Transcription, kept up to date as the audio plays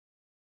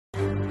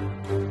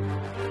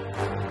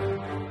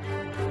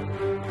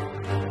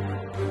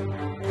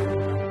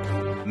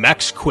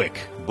Max Quick,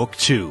 Book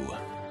 2,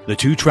 The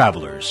Two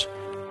Travelers,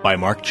 by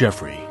Mark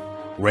Jeffrey,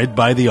 read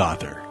by the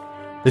author.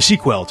 The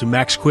sequel to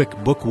Max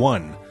Quick, Book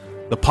 1,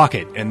 The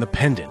Pocket and the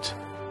Pendant,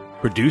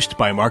 produced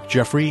by Mark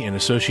Jeffrey in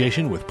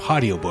association with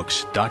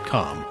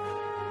Podiobooks.com.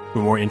 For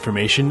more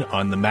information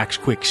on the Max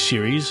Quick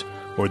series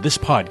or this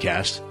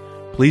podcast,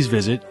 please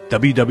visit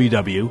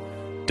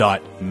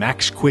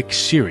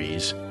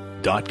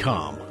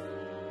www.maxquickseries.com.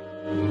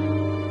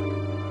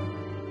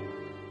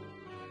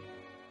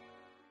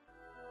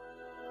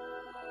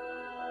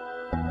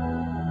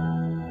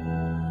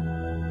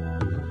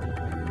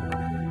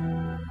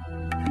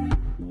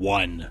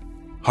 One.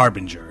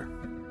 Harbinger.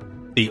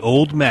 The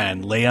old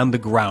man lay on the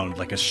ground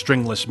like a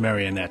stringless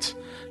marionette,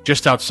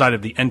 just outside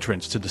of the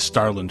entrance to the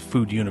Starland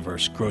Food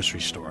Universe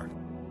grocery store.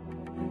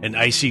 An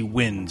icy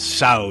wind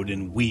soughed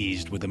and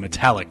wheezed with a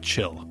metallic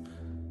chill.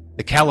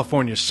 The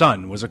California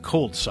sun was a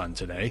cold sun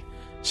today,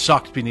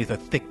 socked beneath a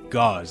thick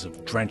gauze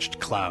of drenched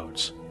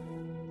clouds.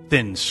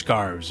 Thin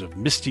scarves of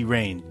misty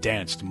rain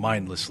danced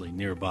mindlessly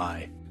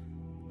nearby.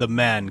 The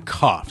man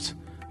coughed,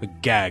 a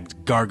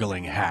gagged,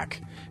 gargling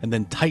hack, and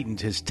then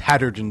tightened his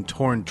tattered and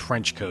torn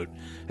trench coat,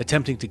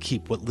 attempting to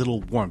keep what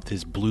little warmth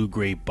his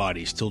blue-gray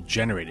body still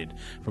generated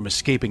from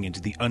escaping into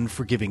the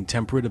unforgiving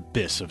temperate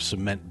abyss of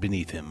cement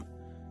beneath him.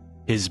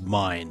 His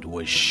mind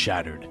was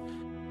shattered.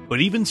 But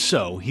even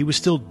so, he was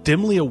still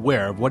dimly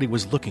aware of what he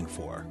was looking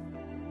for.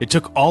 It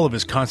took all of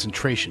his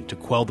concentration to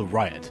quell the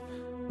riot,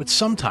 but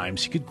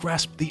sometimes he could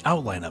grasp the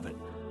outline of it,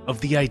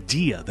 of the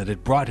idea that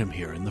had brought him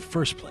here in the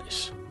first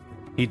place.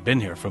 He'd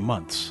been here for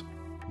months,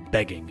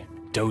 begging,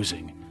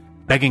 dozing,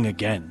 begging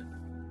again.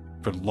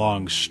 For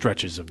long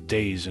stretches of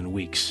days and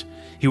weeks,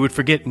 he would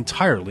forget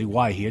entirely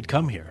why he had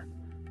come here.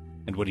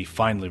 And when he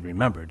finally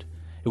remembered,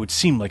 it would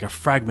seem like a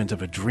fragment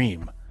of a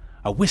dream,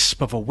 a wisp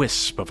of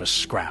a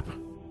scrap.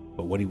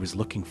 But what he was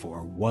looking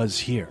for was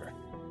here.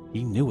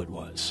 He knew it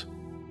was.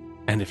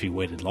 And if he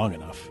waited long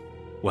enough,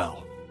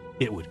 well,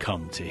 it would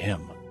come to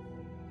him.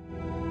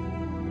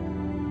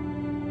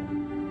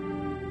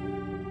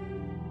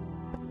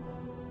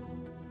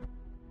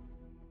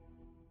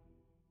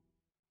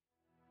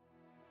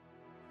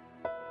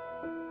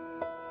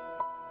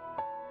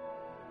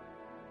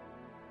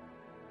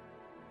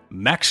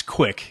 Max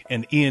Quick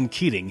and Ian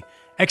Keating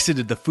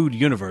exited the food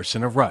universe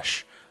in a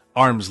rush,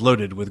 arms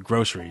loaded with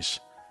groceries.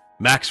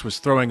 Max was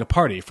throwing a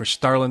party for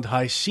Starland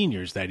High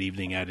seniors that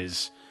evening at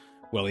his,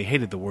 well, he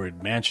hated the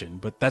word mansion,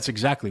 but that's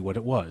exactly what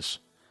it was.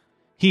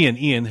 He and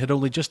Ian had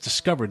only just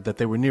discovered that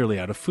they were nearly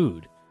out of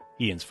food.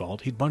 Ian's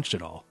fault, he'd bunched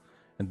it all,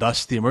 and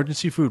thus the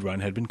emergency food run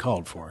had been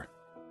called for.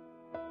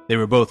 They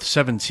were both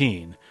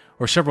 17,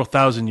 or several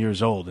thousand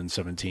years old in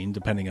 17,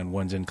 depending on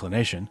one's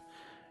inclination,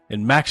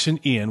 and Max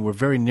and Ian were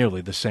very nearly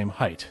the same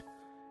height.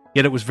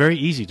 Yet it was very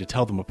easy to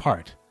tell them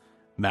apart.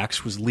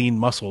 Max was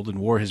lean-muscled and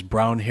wore his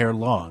brown hair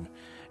long.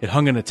 It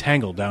hung in a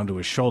tangle down to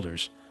his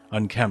shoulders,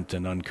 unkempt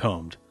and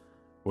uncombed,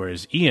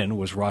 whereas Ian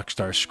was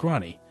rock-star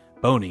scrawny,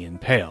 bony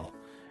and pale,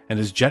 and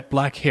his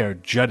jet-black hair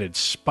jutted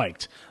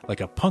spiked like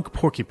a punk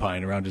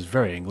porcupine around his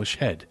very English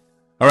head.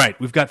 "All right,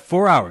 we've got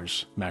 4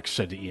 hours," Max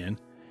said to Ian.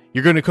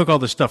 "You're going to cook all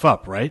this stuff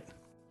up, right?"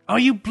 "Are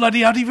you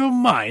bloody out of your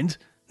mind?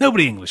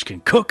 Nobody English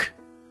can cook."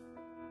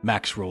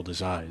 Max rolled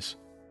his eyes.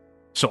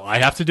 "So I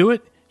have to do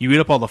it? You eat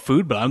up all the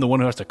food, but I'm the one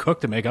who has to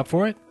cook to make up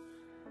for it?"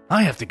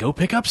 "I have to go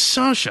pick up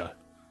Sasha."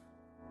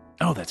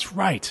 "Oh, that's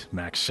right,"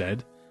 Max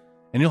said.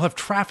 "And you'll have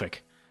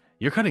traffic.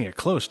 You're cutting it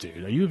close,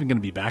 dude. Are you even going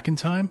to be back in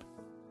time?"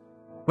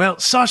 "Well,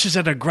 Sasha's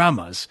at her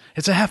grandma's.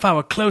 It's a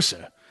half-hour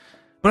closer.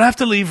 But I have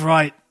to leave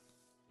right—"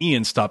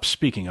 Ian stopped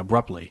speaking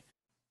abruptly.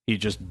 He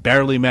just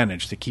barely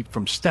managed to keep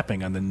from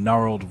stepping on the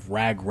gnarled,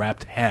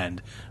 rag-wrapped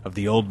hand of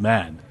the old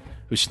man,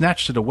 who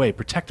snatched it away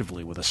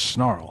protectively with a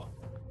snarl.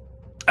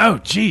 "Oh,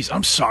 geez,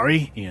 I'm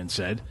sorry," Ian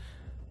said.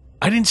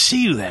 "I didn't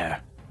see you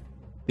there."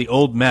 The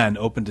old man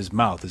opened his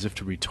mouth as if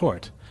to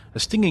retort, a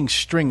stinging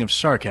string of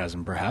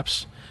sarcasm,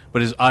 perhaps,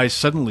 but his eyes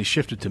suddenly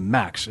shifted to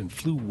Max and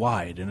flew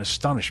wide in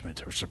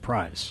astonishment or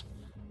surprise.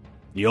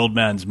 The old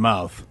man's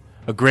mouth,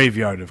 a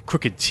graveyard of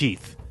crooked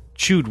teeth,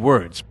 chewed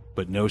words,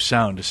 but no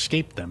sound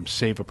escaped them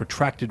save a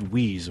protracted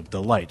wheeze of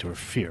delight or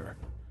fear.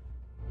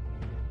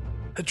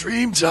 "A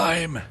dream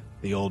time,"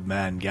 the old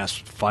man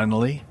gasped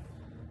finally.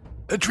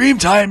 "A dream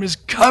time is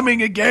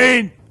coming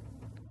again!"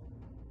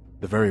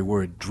 The very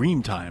word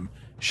dream time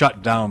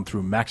shot down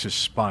through Max's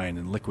spine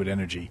in liquid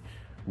energy,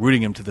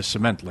 rooting him to the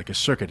cement like a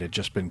circuit had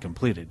just been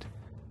completed.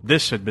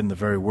 This had been the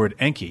very word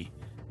Enki,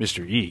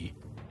 Mr. E,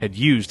 had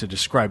used to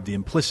describe the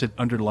implicit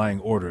underlying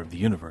order of the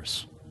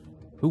universe.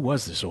 Who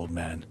was this old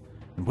man,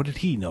 and what did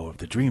he know of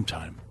the dream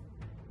time?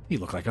 He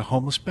looked like a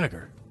homeless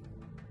beggar.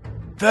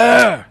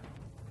 "There!"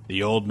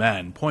 The old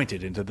man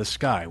pointed into the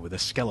sky with a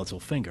skeletal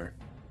finger.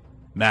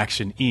 Max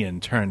and Ian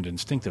turned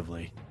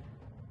instinctively.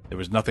 There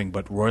was nothing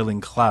but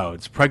roiling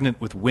clouds, pregnant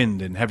with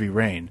wind and heavy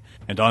rain,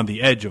 and on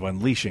the edge of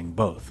unleashing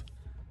both.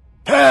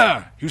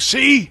 "There! You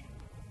see?"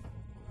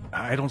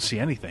 "I don't see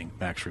anything,"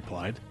 Max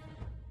replied.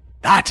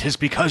 "That is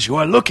because you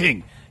are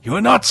looking. You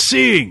are not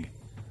seeing,"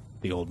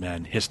 the old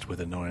man hissed with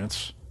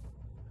annoyance.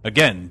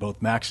 Again,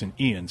 both Max and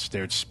Ian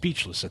stared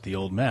speechless at the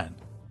old man.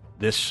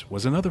 This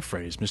was another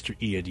phrase Mr.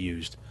 E had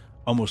used,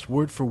 almost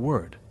word for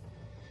word.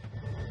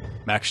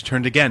 Max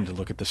turned again to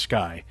look at the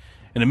sky,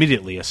 and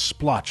immediately a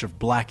splotch of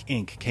black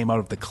ink came out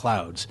of the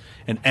clouds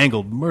and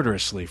angled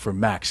murderously for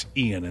Max,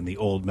 Ian, and the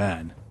old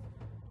man.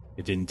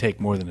 It didn't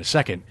take more than a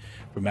second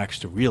for Max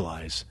to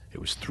realize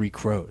it was 3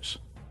 crows.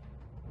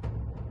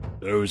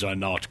 "Those are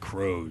not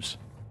crows,"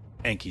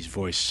 Enki's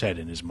voice said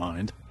in his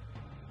mind.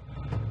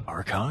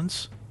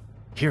 Archons?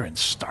 Here in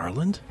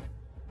Starland?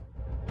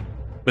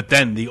 But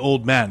then the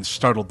old man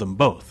startled them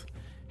both.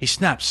 He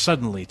snapped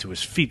suddenly to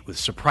his feet with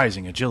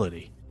surprising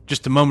agility.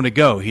 Just a moment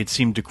ago he had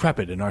seemed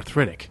decrepit and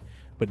arthritic,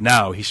 but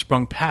now he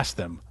sprung past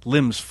them,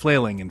 limbs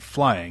flailing and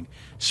flying,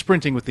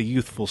 sprinting with the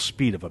youthful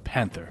speed of a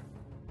panther.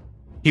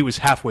 He was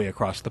halfway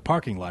across the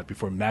parking lot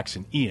before Max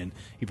and Ian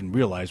even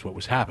realized what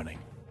was happening.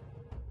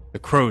 The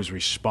crows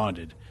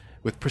responded.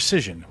 With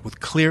precision, with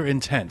clear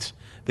intent,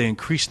 they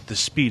increased the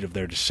speed of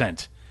their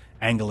descent,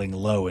 angling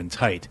low and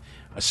tight,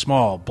 a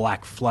small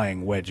black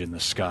flying wedge in the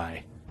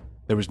sky.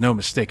 There was no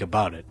mistake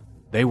about it.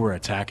 They were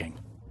attacking.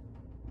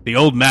 The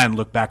old man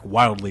looked back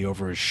wildly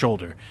over his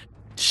shoulder,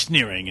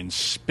 sneering and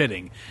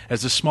spitting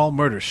as the small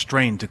murder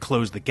strained to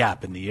close the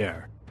gap in the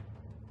air.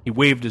 He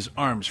waved his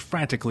arms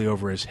frantically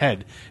over his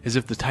head as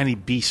if the tiny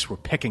beasts were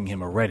pecking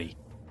him already.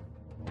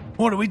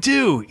 "What do we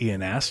do?"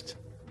 Ian asked.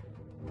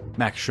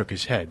 Max shook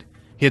his head.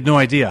 He had no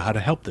idea how to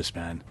help this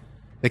man.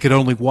 They could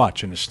only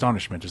watch in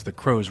astonishment as the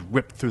crows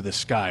ripped through the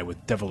sky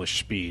with devilish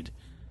speed.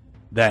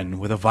 Then,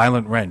 with a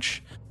violent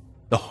wrench,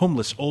 the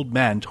homeless old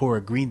man tore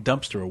a green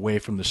dumpster away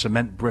from the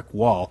cement brick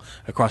wall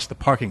across the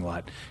parking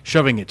lot,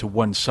 shoving it to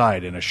one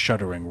side in a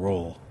shuddering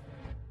roll.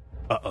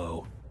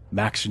 Uh-oh.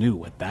 Max knew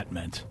what that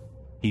meant.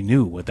 He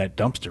knew what that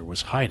dumpster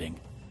was hiding.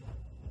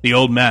 The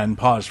old man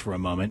paused for a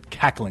moment,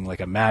 cackling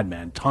like a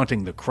madman,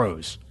 taunting the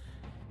crows.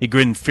 He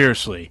grinned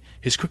fiercely,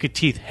 his crooked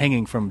teeth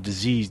hanging from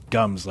diseased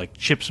gums like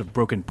chips of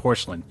broken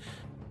porcelain,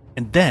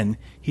 and then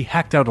he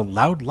hacked out a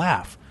loud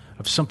laugh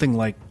of something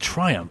like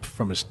triumph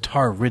from his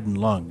tar-ridden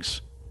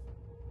lungs.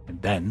 And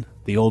then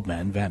the old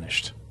man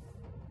vanished.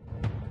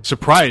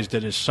 Surprised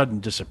at his sudden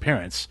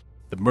disappearance,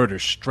 the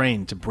murderers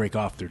strained to break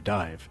off their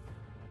dive.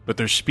 But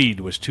their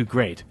speed was too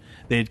great.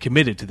 They had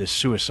committed to this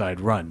suicide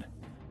run.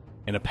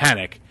 In a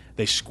panic,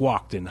 they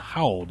squawked and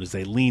howled as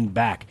they leaned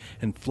back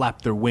and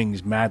flapped their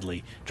wings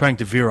madly, trying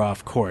to veer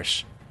off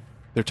course.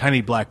 Their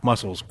tiny black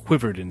muscles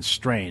quivered and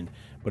strained,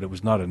 but it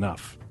was not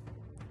enough.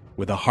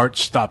 With a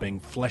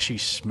heart-stopping, fleshy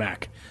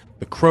smack,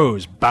 the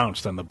crows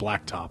bounced on the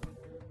blacktop.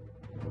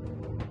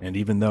 And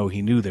even though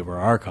he knew they were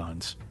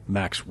Archons,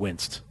 Max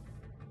winced.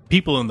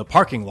 People in the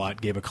parking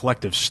lot gave a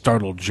collective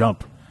startled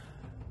jump.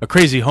 A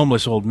crazy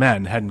homeless old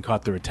man hadn't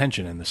caught their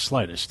attention in the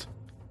slightest.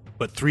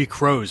 But 3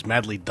 crows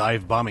madly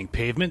dive-bombing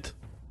pavement?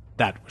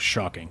 That was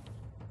shocking.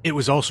 It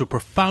was also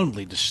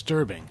profoundly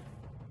disturbing.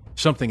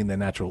 Something in the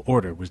natural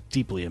order was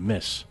deeply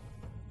amiss.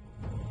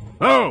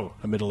 "Oh,"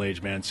 a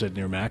middle-aged man said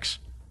near Max.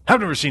 "I've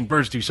never seen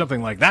birds do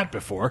something like that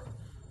before."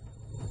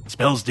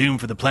 "Spells doom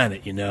for the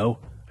planet, you know,"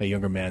 a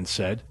younger man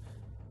said.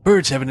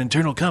 "Birds have an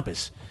internal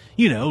compass,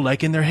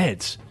 like in their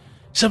heads.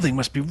 Something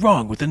must be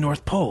wrong with the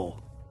North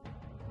Pole."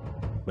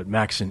 But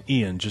Max and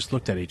Ian just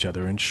looked at each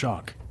other in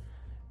shock.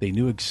 They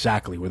knew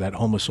exactly where that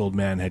homeless old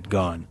man had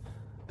gone.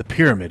 The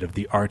Pyramid of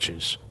the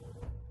Arches.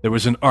 There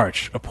was an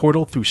arch, a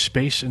portal through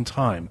space and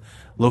time,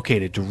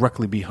 located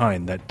directly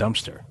behind that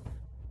dumpster.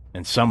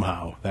 And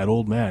somehow that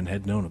old man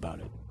had known about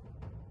it.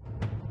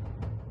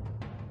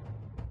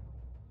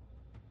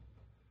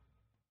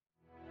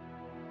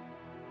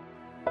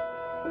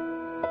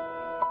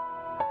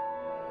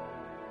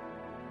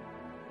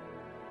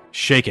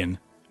 Shaken,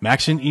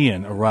 Max and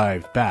Ian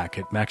arrived back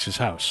at Max's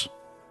house.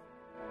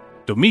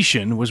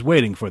 Domitian was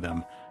waiting for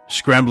them,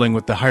 scrambling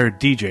with the hired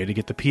DJ to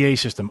get the PA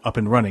system up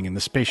and running in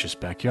the spacious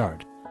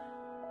backyard.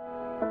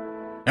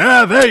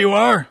 "Ah, there you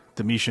are,"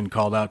 Domitian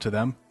called out to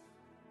them.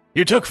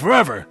 "You took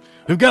forever.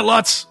 We've got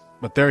lots—"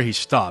 But there he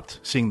stopped,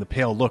 seeing the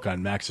pale look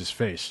on Max's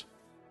face.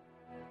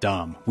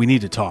 "Dom, we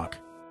need to talk."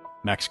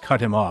 Max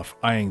cut him off,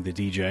 eyeing the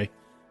DJ.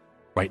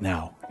 "Right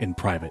now, in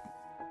private."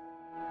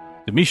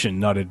 Domitian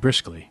nodded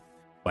briskly.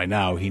 By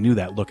now, he knew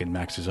that look in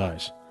Max's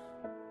eyes.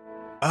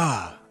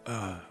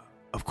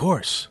 Of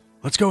course.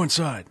 Let's go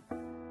inside."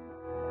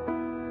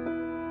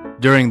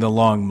 During the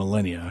long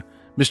millennia,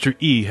 Mr.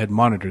 E had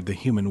monitored the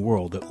human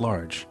world at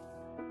large.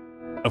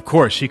 Of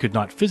course, he could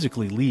not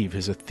physically leave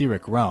his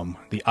etheric realm,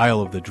 the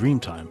Isle of the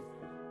Dreamtime,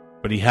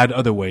 but he had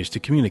other ways to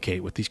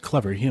communicate with these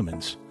clever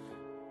humans.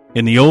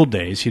 In the old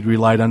days, he'd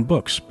relied on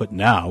books, but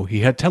now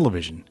he had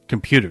television,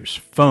 computers,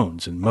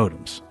 phones, and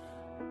modems.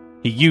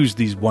 He used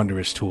these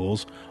wondrous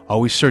tools,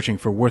 always searching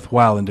for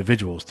worthwhile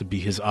individuals to be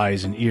his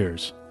eyes and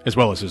ears, as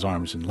well as his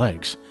arms and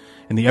legs,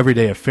 in the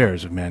everyday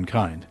affairs of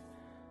mankind.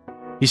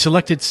 He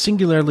selected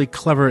singularly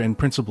clever and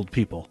principled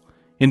people,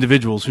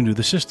 individuals who knew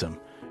the system,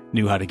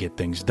 knew how to get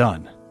things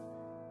done.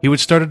 He would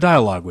start a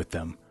dialogue with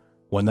them,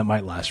 one that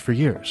might last for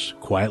years,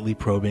 quietly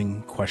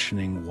probing,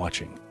 questioning,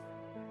 watching.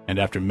 and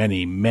after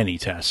many, many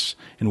tests,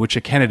 in which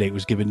a candidate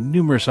was given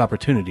numerous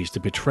opportunities to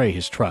betray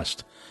his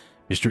trust,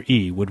 Mr.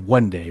 E would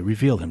one day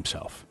reveal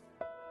himself.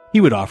 He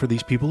would offer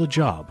these people a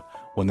job,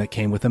 one that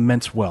came with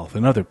immense wealth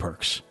and other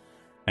perks,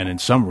 and in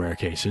some rare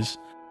cases,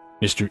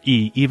 Mr.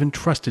 E even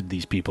trusted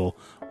these people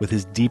with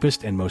his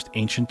deepest and most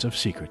ancient of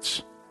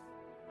secrets.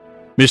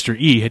 Mr.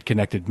 E had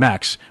connected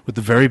Max with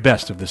the very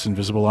best of this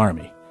invisible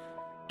army.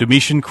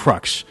 Domitian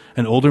Crux,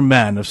 an older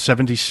man of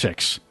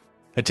 76,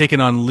 had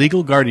taken on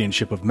legal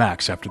guardianship of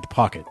Max after the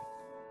pocket.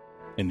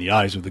 In the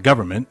eyes of the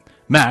government,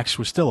 Max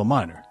was still a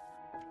minor,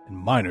 and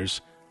minors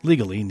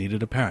legally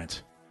needed a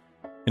parent.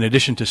 In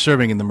addition to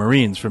serving in the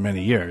Marines for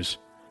many years,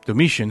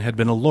 Domitian had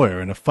been a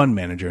lawyer and a fund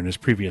manager in his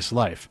previous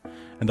life,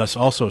 and thus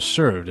also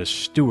served as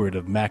steward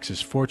of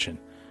Max's fortune,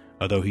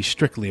 although he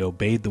strictly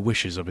obeyed the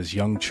wishes of his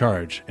young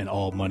charge in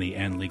all money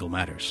and legal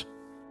matters.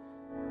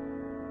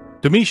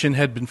 Domitian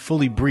had been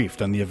fully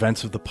briefed on the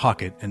events of the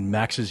pocket and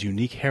Max's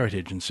unique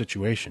heritage and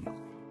situation.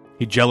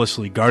 He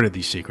jealously guarded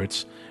these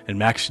secrets, and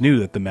Max knew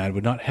that the man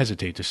would not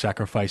hesitate to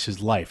sacrifice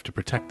his life to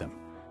protect them.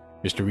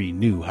 Mr. E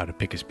knew how to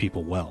pick his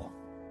people well.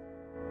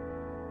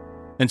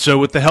 And so,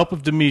 with the help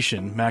of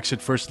Domitian, Max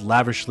had first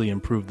lavishly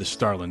improved the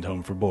Starland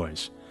home for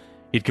boys.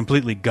 He had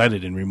completely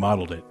gutted and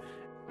remodeled it,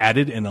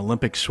 added an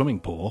Olympic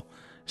swimming pool,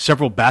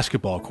 several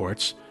basketball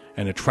courts,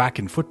 and a track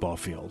and football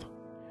field,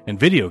 and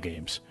video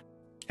games,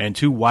 and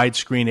 2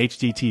 widescreen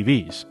HD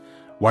TVs,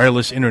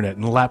 wireless internet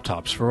and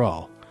laptops for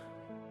all.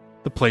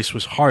 The place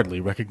was hardly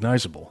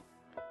recognizable,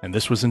 and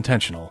this was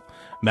intentional.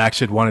 Max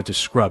had wanted to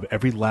scrub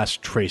every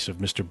last trace of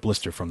Mr.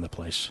 Blister from the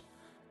place.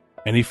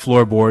 Any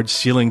floorboard,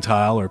 ceiling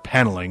tile, or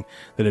paneling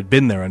that had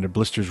been there under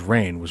Blister's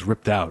reign was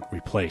ripped out,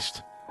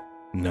 replaced.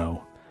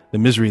 No, the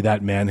misery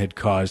that man had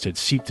caused had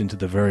seeped into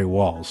the very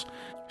walls.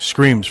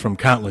 Screams from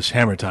countless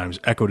hammer times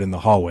echoed in the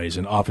hallways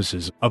and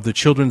offices of the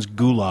children's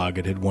gulag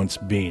it had once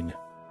been.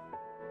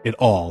 It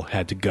all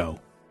had to go.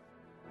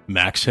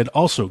 Max had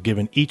also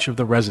given each of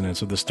the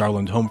residents of the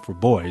Starland Home for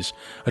Boys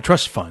a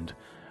trust fund,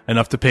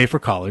 enough to pay for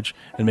college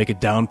and make a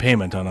down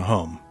payment on a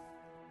home.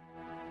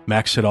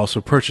 Max had also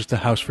purchased a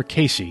house for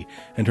Casey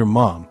and her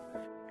mom.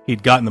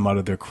 He'd gotten them out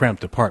of their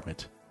cramped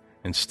apartment.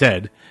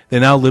 Instead, they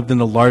now lived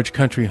in a large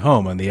country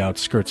home on the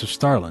outskirts of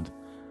Starland.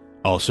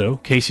 Also,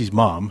 Casey's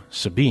mom,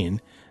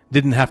 Sabine,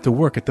 didn't have to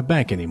work at the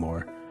bank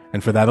anymore,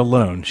 and for that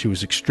alone she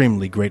was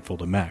extremely grateful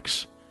to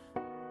Max.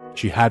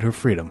 She had her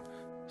freedom,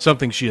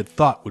 something she had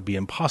thought would be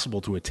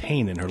impossible to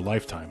attain in her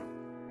lifetime.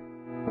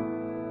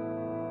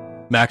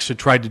 Max had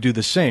tried to do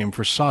the same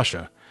for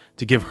Sasha,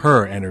 to give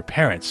her and her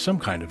parents some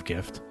kind of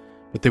gift,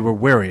 but they were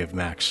wary of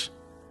Max.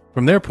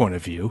 From their point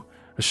of view,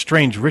 a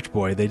strange rich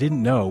boy they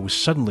didn't know was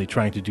suddenly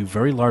trying to do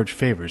very large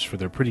favors for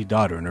their pretty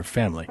daughter and her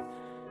family.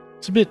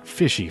 It's a bit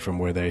fishy from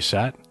where they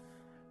sat.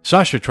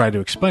 Sasha tried to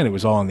explain it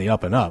was all on the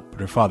up and up,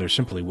 but her father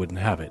simply wouldn't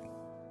have it.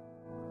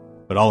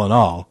 But all in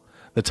all,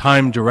 the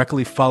time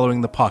directly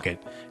following the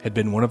pocket had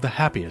been one of the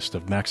happiest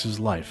of Max's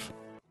life.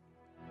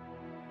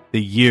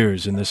 The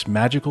years in this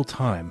magical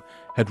time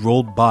had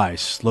rolled by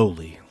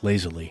slowly,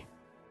 lazily.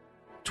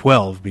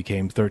 12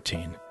 became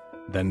 13,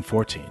 then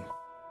 14.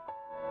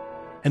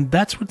 And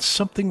that's when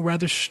something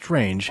rather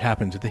strange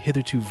happened to the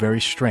hitherto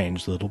very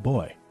strange little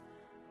boy.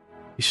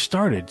 He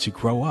started to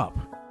grow up.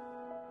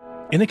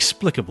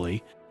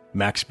 Inexplicably,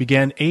 Max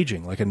began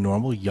aging like a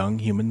normal young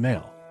human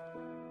male.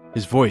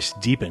 His voice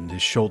deepened,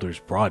 his shoulders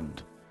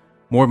broadened.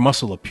 More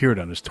muscle appeared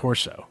on his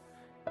torso.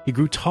 He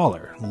grew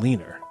taller,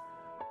 leaner.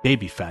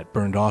 Baby fat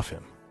burned off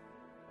him.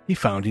 He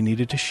found he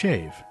needed to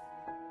shave.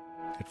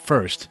 At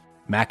first,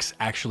 Max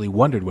actually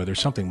wondered whether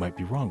something might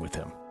be wrong with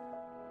him.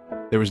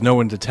 There was no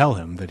one to tell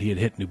him that he had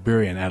hit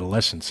Nuberian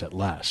adolescence at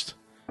last.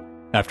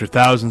 After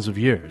thousands of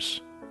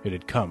years, it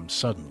had come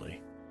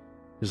suddenly.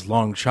 His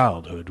long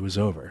childhood was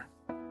over.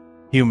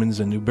 Humans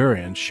and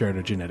Nuberians shared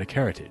a genetic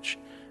heritage,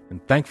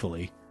 and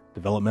thankfully,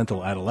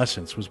 developmental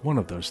adolescence was one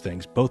of those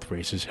things both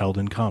races held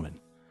in common.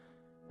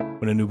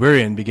 When a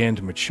Nuberian began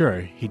to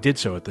mature, he did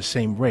so at the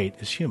same rate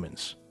as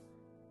humans.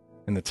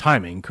 And the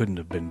timing couldn't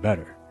have been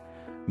better.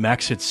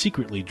 Max had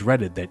secretly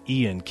dreaded that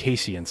Ian,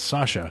 Casey, and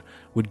Sasha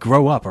would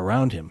grow up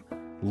around him,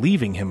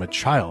 leaving him a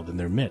child in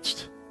their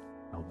midst.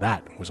 Now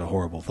that was a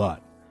horrible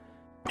thought.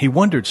 He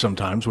wondered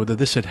sometimes whether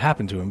this had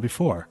happened to him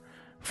before.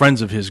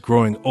 Friends of his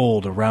growing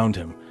old around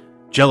him,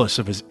 jealous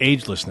of his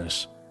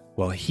agelessness,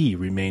 while he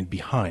remained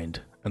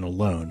behind and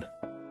alone.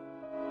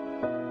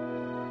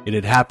 It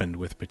had happened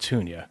with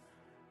Petunia.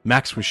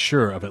 Max was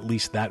sure of at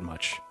least that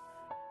much.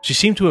 She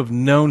seemed to have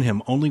known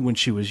him only when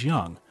she was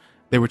young.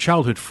 They were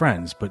childhood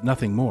friends, but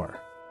nothing more.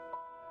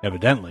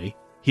 Evidently,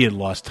 he had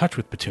lost touch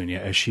with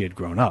Petunia as she had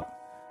grown up.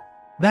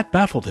 That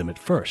baffled him at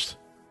first.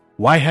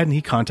 Why hadn't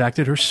he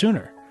contacted her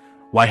sooner?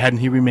 Why hadn't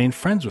he remained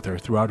friends with her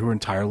throughout her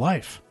entire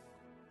life?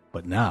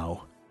 But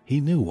now, he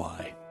knew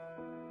why.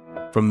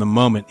 From the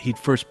moment he'd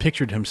first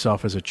pictured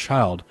himself as a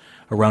child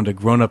around a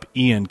grown-up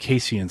Ian,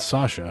 Casey, and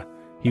Sasha,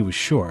 he was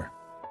sure.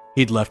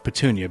 He'd left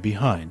Petunia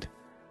behind,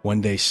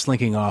 one day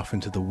slinking off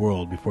into the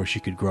world before she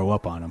could grow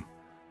up on him.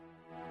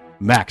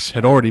 Max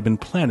had already been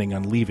planning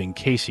on leaving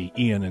Casey,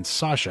 Ian, and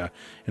Sasha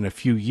in a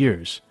few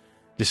years,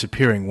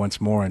 disappearing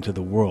once more into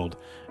the world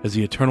as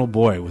the eternal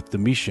boy with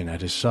Domitian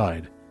at his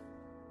side,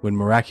 when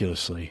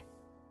miraculously,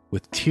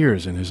 with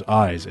tears in his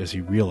eyes as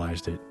he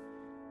realized it,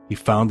 he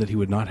found that he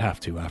would not have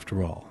to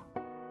after all.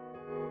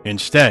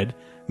 Instead,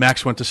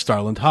 Max went to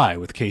Starland High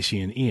with Casey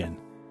and Ian.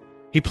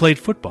 He played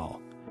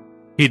football.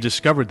 He had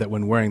discovered that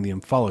when wearing the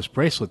Omphalos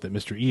bracelet that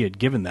Mr. E had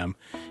given them,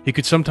 he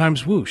could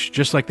sometimes whoosh,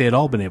 just like they had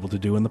all been able to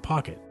do in the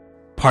pocket.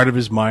 Part of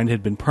his mind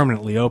had been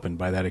permanently opened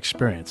by that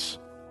experience.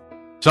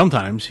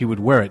 Sometimes he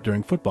would wear it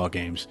during football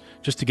games,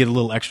 just to get a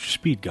little extra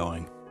speed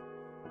going.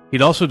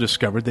 He'd also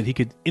discovered that he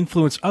could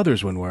influence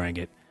others when wearing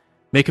it,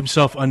 make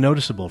himself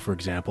unnoticeable, for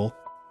example,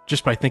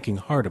 just by thinking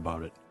hard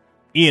about it.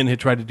 Ian had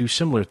tried to do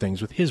similar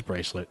things with his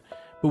bracelet,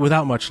 but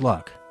without much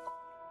luck.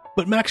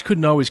 But Max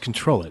couldn't always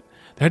control it.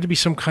 There had to be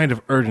some kind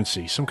of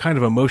urgency, some kind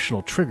of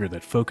emotional trigger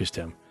that focused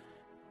him.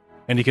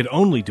 And he could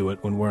only do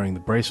it when wearing the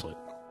bracelet.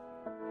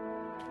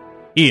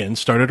 Ian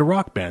started a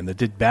rock band that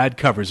did bad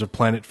covers of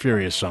Planet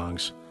Furious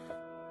songs.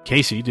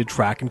 Casey did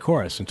track and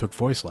chorus and took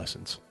voice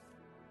lessons.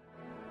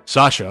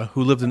 Sasha,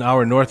 who lived an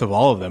hour north of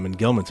all of them in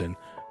Gilmanton,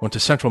 went to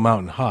Central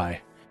Mountain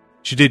High.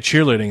 She did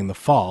cheerleading in the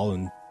fall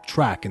and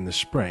track in the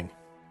spring.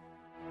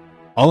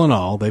 All in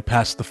all, they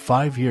passed the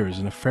 5 years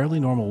in a fairly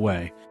normal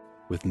way,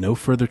 with no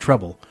further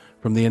trouble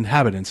from the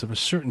inhabitants of a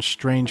certain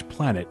strange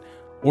planet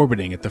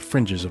orbiting at the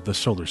fringes of the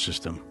solar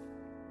system.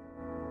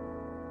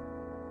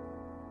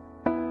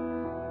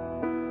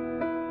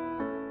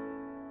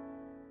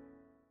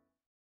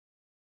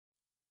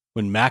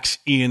 When Max,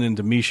 Ian, and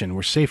Domitian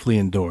were safely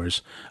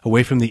indoors,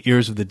 away from the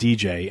ears of the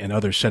DJ and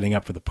others setting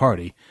up for the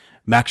party,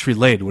 Max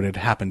relayed what had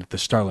happened at the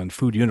Starland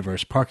Food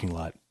Universe parking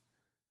lot.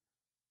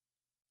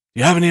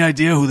 "Do you have any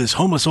idea who this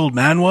homeless old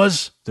man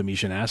was?"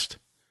 Domitian asked.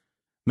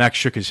 Max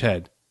shook his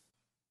head.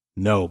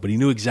 No, but he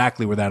knew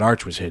exactly where that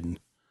arch was hidden.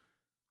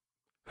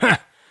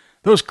 "Ha!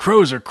 Those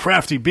crows are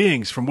crafty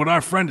beings, from what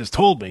our friend has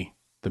told me,"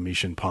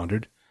 Domitian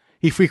pondered.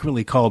 He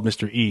frequently called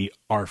Mr. E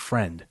our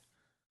friend.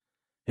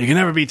 "You can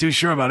never be too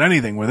sure about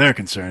anything where they're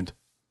concerned."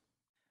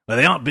 "Well,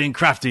 they aren't being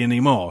crafty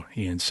anymore,"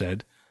 Ian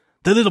said.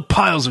 "They're little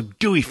piles of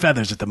gooey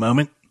feathers at the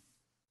moment."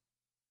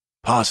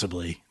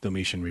 "Possibly,"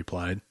 Domitian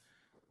replied.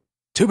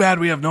 "Too bad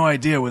we have no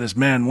idea where this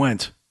man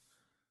went."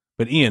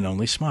 But Ian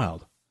only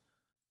smiled.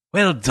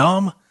 "Well,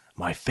 Dom,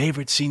 my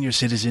favorite senior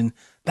citizen,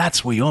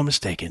 that's where you're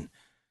mistaken.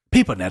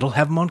 Pimpernet'll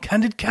have him on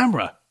candid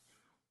camera."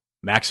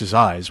 Max's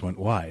eyes went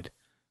wide.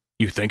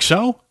 "You think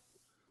so?"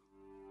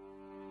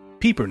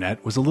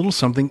 Peppernet was a little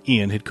something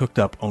Ian had cooked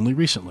up only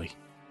recently.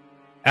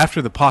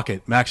 After the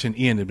pocket, Max and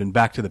Ian had been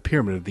back to the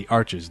Pyramid of the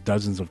Arches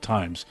dozens of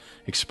times,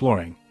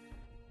 exploring.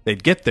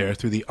 They'd get there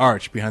through the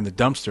arch behind the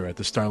dumpster at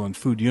the Starland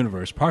Food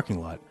Universe parking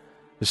lot,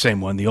 the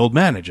same one the old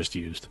man had just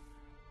used.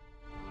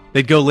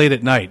 They'd go late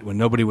at night when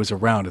nobody was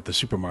around at the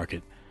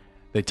supermarket.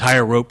 They'd tie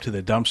a rope to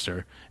the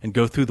dumpster and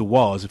go through the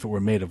wall as if it were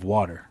made of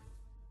water.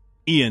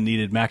 Ian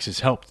needed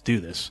Max's help to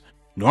do this.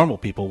 Normal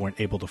people weren't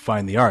able to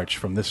find the arch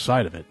from this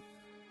side of it.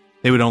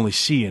 They would only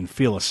see and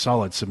feel a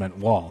solid cement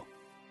wall.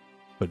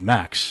 But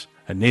Max,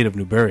 a native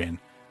Nubarian,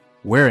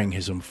 wearing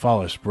his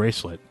Omphalos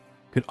bracelet,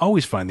 could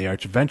always find the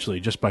arch eventually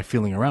just by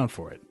feeling around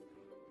for it.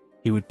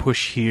 He would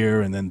push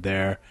here and then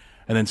there,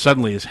 and then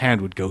suddenly his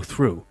hand would go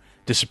through,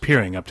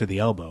 disappearing up to the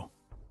elbow.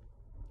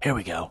 "Here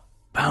we go.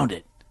 Found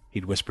it,"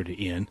 he'd whisper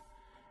to Ian.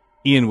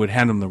 Ian would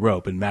hand him the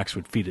rope and Max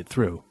would feed it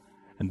through,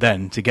 and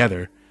then,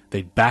 together,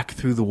 they'd back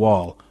through the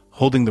wall,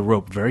 holding the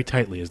rope very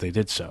tightly as they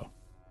did so.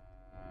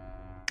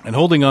 And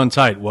holding on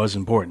tight was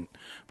important,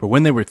 for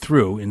when they were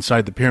through,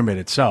 inside the pyramid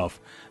itself,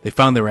 they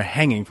found they were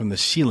hanging from the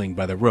ceiling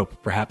by the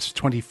rope perhaps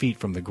 20 feet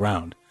from the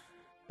ground.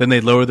 Then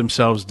they'd lower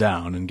themselves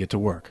down and get to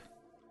work.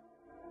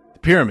 The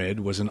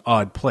pyramid was an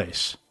odd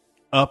place.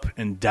 Up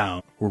and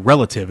down were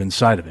relative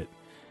inside of it.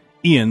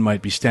 Ian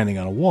might be standing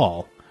on a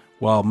wall,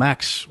 while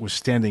Max was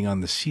standing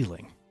on the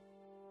ceiling.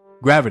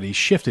 Gravity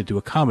shifted to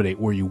accommodate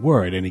where you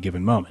were at any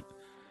given moment.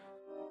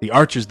 The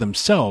arches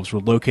themselves were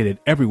located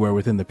everywhere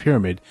within the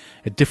pyramid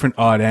at different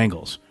odd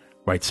angles,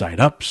 right side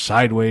up,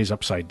 sideways,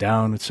 upside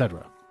down,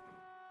 etc.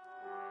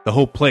 The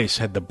whole place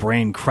had the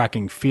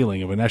brain-cracking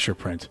feeling of an Escher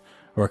print,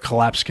 or a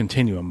collapsed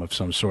continuum of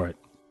some sort.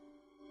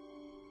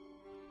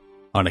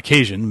 On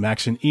occasion,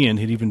 Max and Ian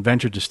had even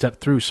ventured to step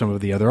through some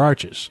of the other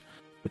arches,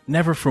 but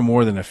never for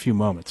more than a few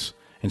moments,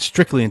 and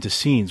strictly into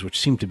scenes which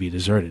seemed to be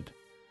deserted.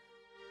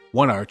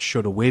 One arch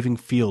showed a waving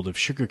field of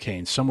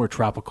sugarcane somewhere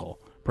tropical,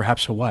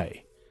 perhaps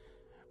Hawaii.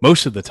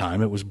 Most of the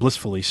time it was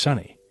blissfully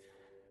sunny.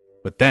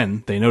 But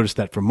then they noticed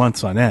that for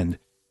months on end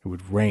it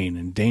would rain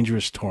in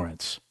dangerous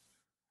torrents.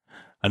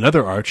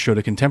 Another arch showed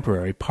a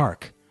contemporary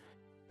park.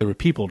 There were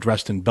people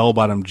dressed in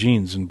bell-bottom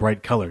jeans and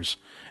bright colors,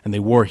 and they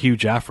wore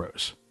huge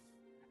afros.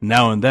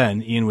 Now and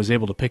then Ian was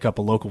able to pick up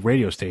a local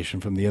radio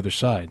station from the other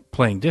side,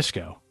 playing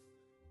disco.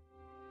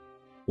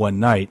 One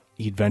night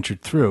he'd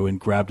ventured through and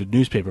grabbed a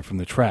newspaper from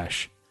the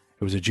trash.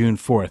 It was a June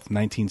 4th,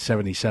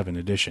 1977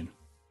 edition.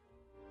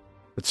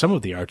 But some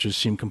of the arches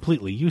seemed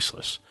completely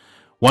useless.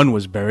 One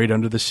was buried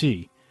under the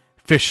sea.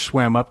 Fish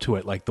swam up to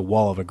it like the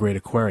wall of a great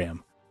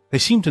aquarium. They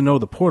seemed to know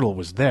the portal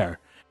was there,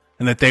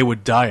 and that they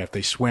would die if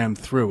they swam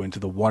through into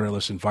the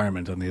waterless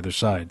environment on the other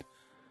side.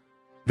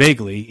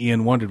 Vaguely,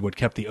 Ian wondered what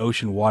kept the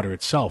ocean water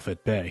itself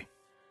at bay.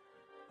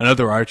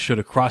 Another arch showed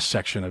a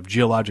cross-section of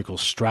geological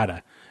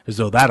strata, as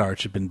though that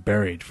arch had been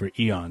buried for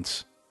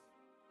eons.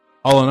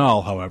 All in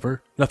all,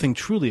 however, nothing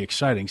truly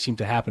exciting seemed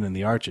to happen in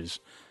the arches,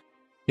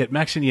 yet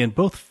Max and Ian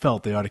both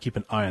felt they ought to keep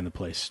an eye on the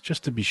place,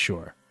 just to be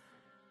sure.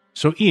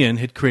 So Ian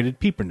had created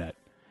PeeperNet.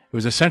 It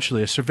was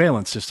essentially a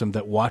surveillance system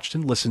that watched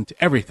and listened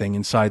to everything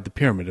inside the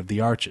pyramid of the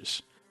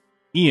arches.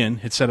 Ian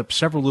had set up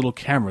several little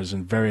cameras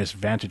in various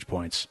vantage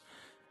points.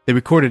 They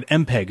recorded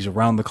MPEGs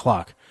around the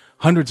clock,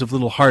 hundreds of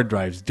little hard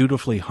drives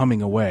dutifully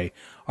humming away,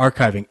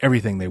 archiving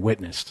everything they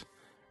witnessed.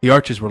 The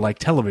arches were like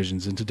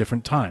televisions into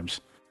different times.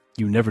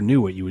 You never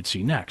knew what you would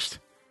see next.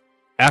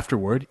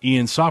 Afterward,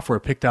 Ian's software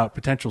picked out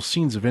potential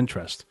scenes of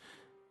interest.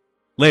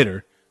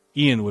 Later,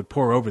 Ian would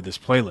pore over this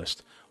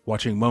playlist,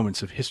 watching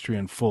moments of history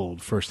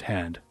unfold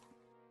firsthand.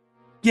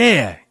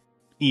 "Yeah,"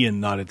 Ian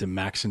nodded to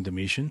Max and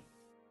Domitian.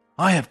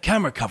 "I have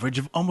camera coverage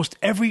of almost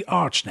every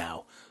arch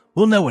now.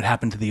 We'll know what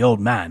happened to the old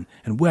man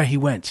and where he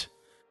went.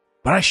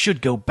 But I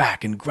should go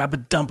back and grab a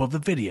dump of the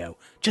video,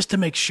 just to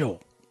make sure."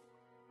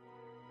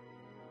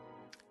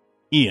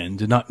 Ian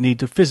did not need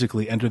to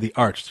physically enter the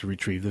arch to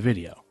retrieve the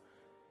video.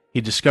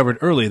 He discovered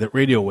early that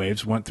radio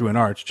waves went through an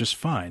arch just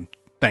fine,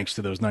 thanks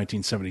to those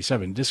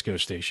 1977 disco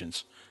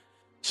stations.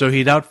 So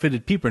he'd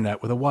outfitted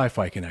PeeperNet with a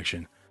Wi-Fi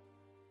connection.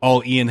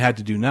 All Ian had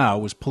to do now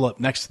was pull up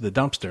next to the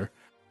dumpster,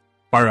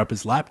 fire up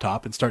his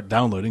laptop, and start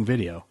downloading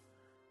video.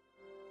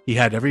 He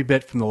had every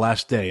bit from the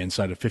last day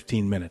inside of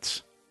 15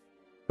 minutes.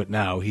 But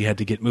now he had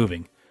to get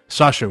moving.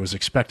 Sasha was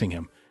expecting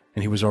him,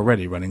 and he was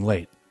already running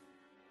late.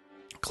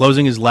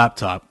 Closing his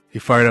laptop, he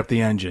fired up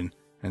the engine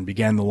and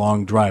began the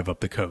long drive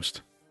up the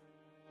coast.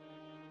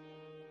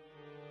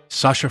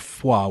 Sasha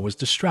Foix was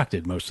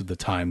distracted most of the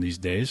time these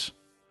days.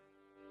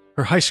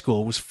 Her high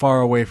school was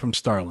far away from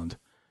Starland.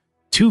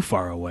 Too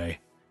far away,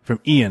 from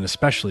Ian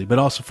especially, but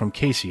also from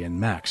Casey and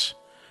Max.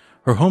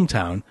 Her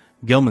hometown,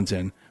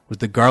 Gilmanton, was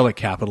the garlic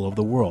capital of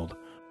the world,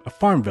 a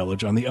farm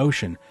village on the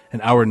ocean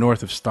an hour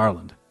north of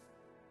Starland.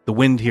 The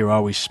wind here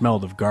always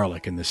smelled of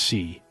garlic and the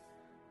sea.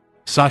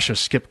 Sasha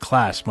skipped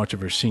class much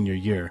of her senior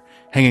year,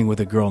 hanging with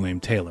a girl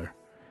named Taylor.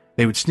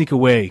 They would sneak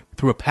away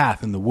through a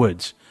path in the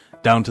woods,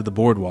 down to the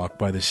boardwalk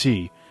by the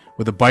sea,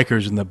 where the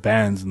bikers and the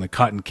bands and the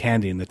cotton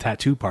candy and the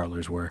tattoo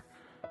parlors were.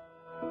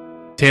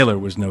 Taylor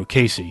was no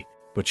Casey,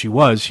 but she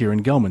was here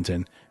in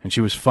Gilmanton, and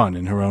she was fun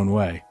in her own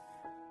way.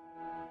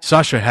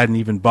 Sasha hadn't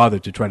even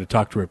bothered to try to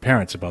talk to her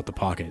parents about the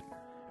pocket.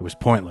 It was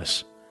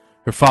pointless.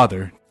 Her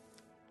father,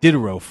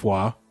 Diderot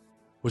Foix,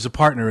 was a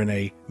partner in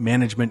a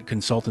management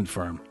consultant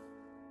firm.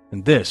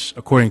 And this,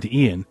 according to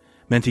Ian,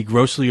 meant he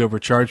grossly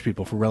overcharged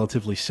people for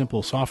relatively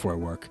simple software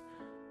work.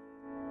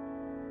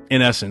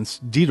 In essence,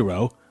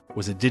 Diderot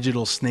was a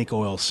digital snake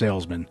oil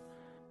salesman.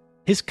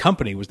 His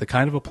company was the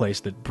kind of a place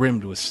that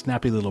brimmed with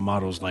snappy little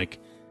mottos like,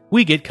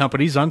 "We get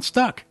companies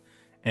unstuck,"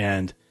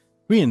 and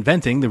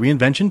 "Reinventing the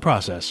reinvention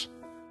process."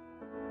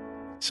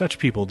 Such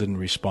people didn't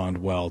respond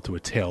well to a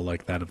tale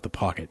like that of the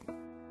pocket.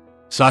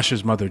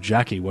 Sasha's mother,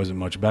 Jackie, wasn't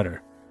much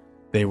better.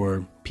 They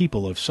were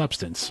people of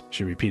substance,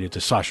 she repeated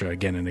to Sasha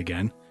again and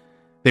again.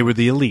 They were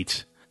the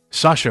elite.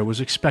 Sasha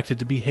was expected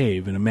to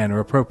behave in a manner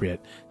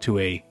appropriate to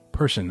a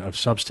person of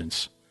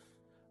substance.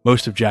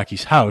 Most of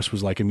Jackie's house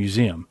was like a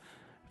museum,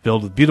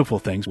 filled with beautiful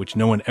things which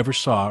no one ever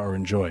saw or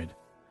enjoyed.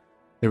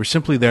 They were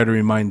simply there to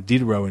remind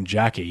Diderot and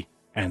Jackie,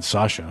 and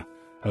Sasha,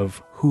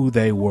 of who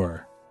they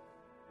were.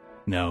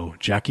 No,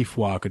 Jackie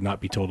Foix could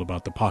not be told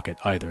about the pocket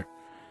either.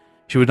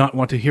 She would not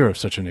want to hear of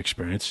such an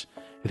experience.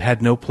 It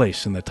had no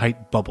place in the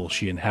tight bubble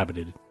she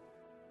inhabited.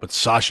 But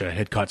Sasha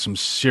had caught some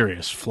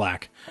serious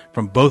flack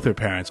from both her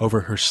parents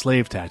over her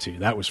slave tattoo,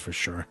 that was for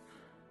sure.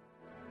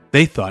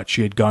 They thought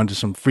she had gone to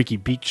some freaky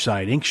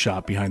beachside ink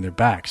shop behind their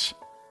backs.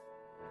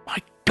 "My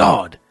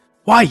God,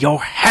 why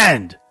your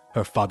hand?"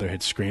 her father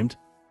had screamed.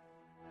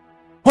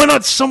 "Why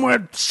not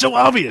somewhere so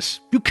obvious?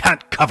 You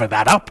can't cover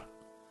that up."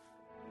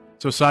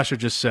 So Sasha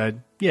just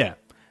said, yeah,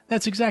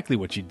 that's exactly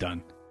what she'd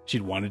done.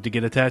 She'd wanted to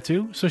get a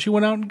tattoo, so she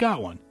went out and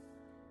got one.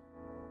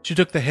 She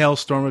took the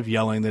hailstorm of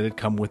yelling that had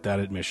come with that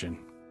admission.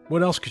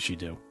 What else could she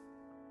do?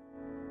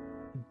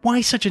 "Why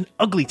such an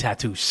ugly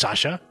tattoo,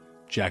 Sasha?"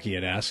 Jackie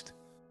had asked.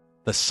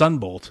 The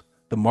sunbolt,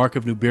 the mark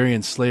of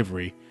Nuberian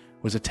slavery,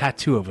 was a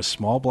tattoo of a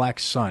small black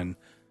sun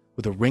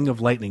with a ring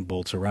of lightning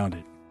bolts around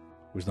it.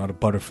 It was not a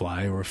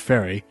butterfly or a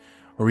fairy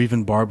or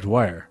even barbed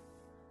wire.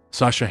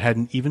 Sasha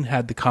hadn't even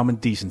had the common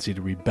decency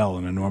to rebel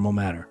in a normal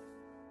manner.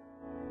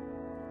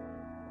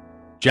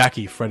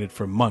 Jackie fretted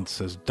for months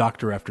as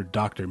doctor after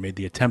doctor made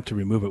the attempt to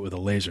remove it with a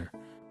laser,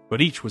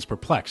 but each was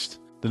perplexed.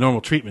 The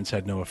normal treatments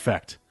had no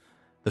effect.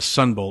 The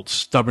sunbolt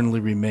stubbornly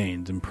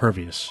remained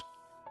impervious.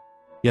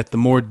 Yet the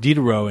more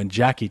Diderot and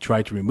Jackie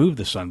tried to remove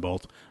the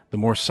sunbolt, the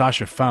more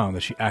Sasha found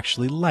that she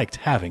actually liked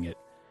having it.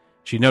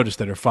 She noticed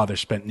that her father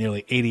spent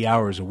nearly 80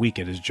 hours a week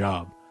at his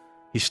job.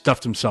 He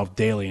stuffed himself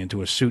daily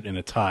into a suit and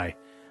a tie,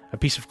 a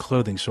piece of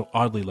clothing so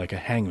oddly like a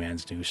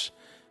hangman's noose,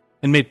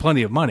 and made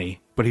plenty of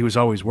money, but he was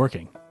always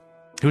working.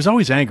 He was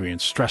always angry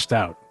and stressed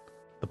out.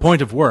 The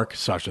point of work,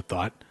 Sasha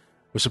thought,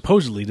 was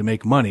supposedly to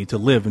make money, to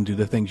live and do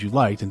the things you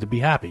liked, and to be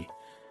happy.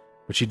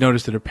 But she'd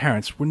noticed that her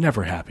parents were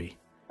never happy.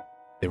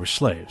 They were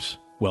slaves.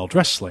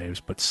 Well-dressed slaves,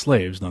 but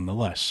slaves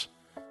nonetheless.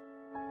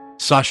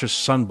 Sasha's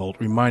sunbolt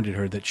reminded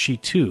her that she,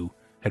 too,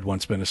 had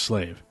once been a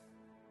slave.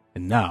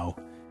 And now,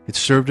 it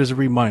served as a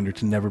reminder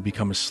to never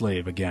become a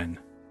slave again.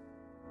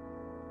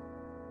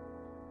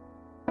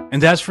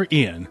 And as for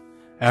Ian,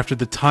 after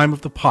the time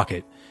of the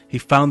pocket, he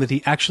found that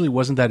he actually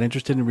wasn't that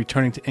interested in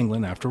returning to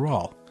England after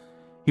all.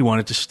 He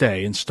wanted to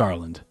stay in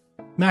Starland.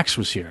 Max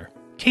was here.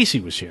 Casey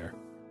was here.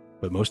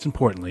 But most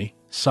importantly,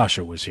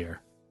 Sasha was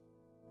here.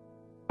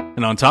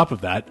 And on top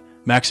of that,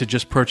 Max had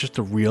just purchased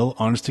a real,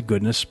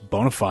 honest-to-goodness,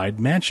 bona fide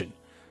mansion,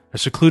 a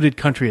secluded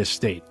country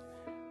estate.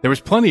 There was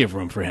plenty of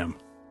room for him.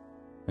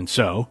 And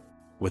so,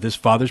 with his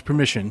father's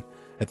permission,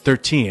 at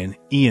 13,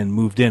 Ian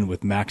moved in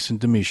with Max and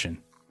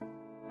Domitian.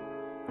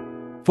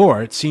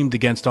 For, it seemed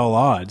against all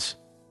odds,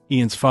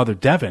 Ian's father,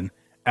 Devon,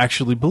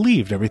 actually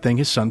believed everything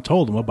his son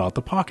told him about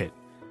the pocket.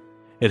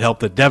 It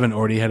helped that Devon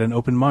already had an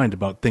open mind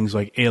about things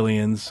like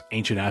aliens,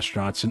 ancient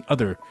astronauts, and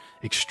other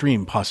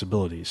extreme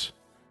possibilities.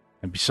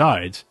 And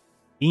besides,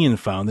 Ian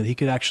found that he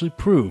could actually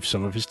prove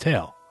some of his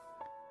tale.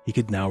 He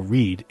could now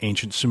read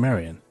ancient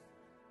Sumerian.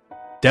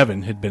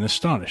 Devon had been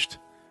astonished,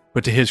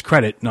 but to his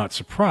credit, not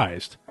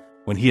surprised,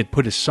 when he had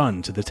put his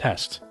son to the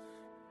test.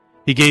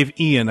 He gave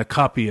Ian a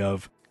copy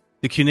of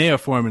The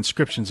Cuneiform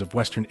Inscriptions of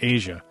Western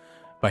Asia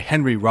by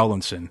Henry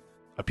Rawlinson,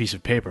 a piece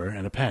of paper,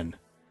 and a pen.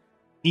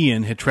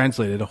 Ian had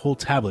translated a whole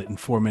tablet in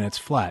 4 minutes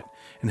flat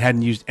and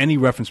hadn't used any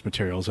reference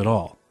materials at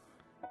all.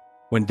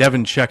 When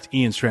Devon checked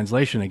Ian's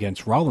translation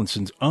against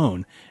Rawlinson's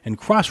own and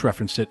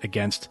cross-referenced it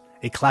against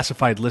a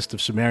classified list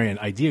of Sumerian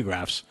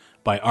ideographs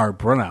by R.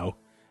 Brunau,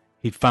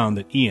 he'd found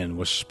that Ian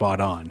was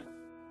spot on.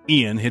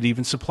 Ian had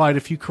even supplied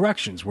a few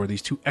corrections where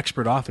these two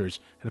expert authors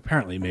had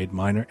apparently made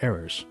minor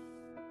errors.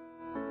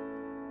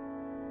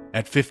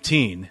 At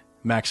 15,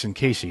 Max and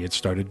Casey had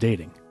started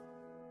dating.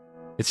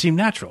 It seemed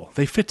natural.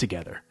 They fit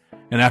together.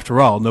 And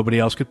after all, nobody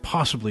else could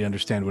possibly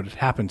understand what had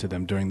happened to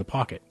them during the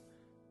pocket.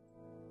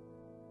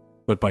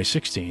 But by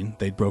 16,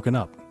 they'd broken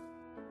up.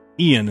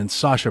 Ian and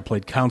Sasha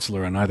played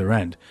counselor on either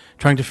end,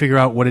 trying to figure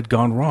out what had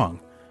gone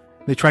wrong.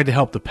 They tried to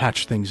help to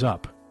patch things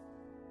up.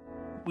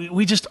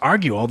 We just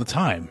argue all the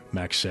time,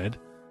 Max said.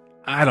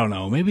 I don't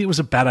know, maybe it was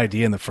a bad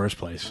idea in the first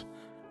place.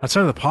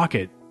 Outside of the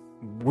pocket,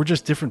 we're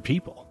just different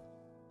people.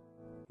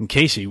 And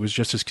Casey was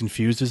just as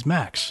confused as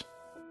Max.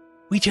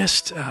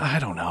 I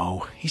don't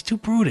know, he's too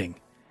brooding.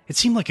 It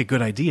seemed like a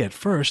good idea at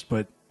first,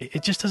 but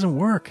it just doesn't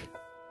work.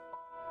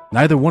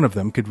 Neither one of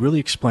them could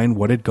really explain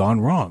what had gone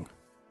wrong.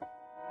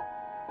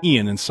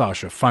 Ian and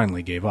Sasha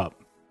finally gave up.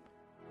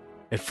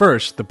 At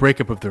first, the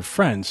breakup of their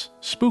friends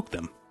spooked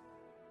them.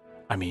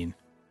 I mean,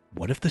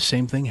 what if the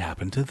same thing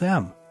happened to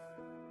them?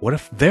 What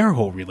if their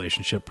whole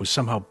relationship was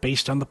somehow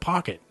based on the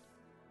pocket?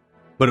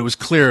 But it was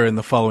clear in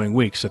the following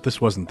weeks that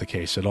this wasn't the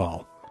case at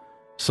all.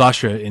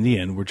 Sasha and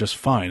Ian were just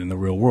fine in the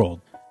real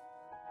world.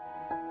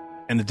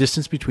 And the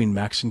distance between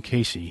Max and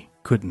Casey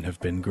couldn't have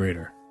been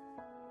greater.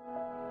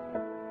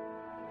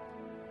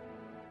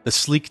 The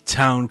sleek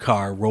town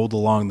car rolled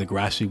along the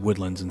grassy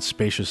woodlands and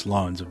spacious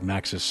lawns of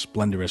Max's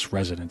splendorous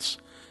residence.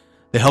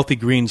 The healthy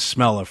green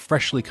smell of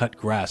freshly cut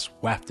grass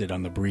wafted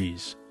on the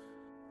breeze.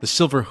 The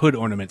silver hood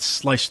ornament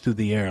sliced through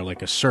the air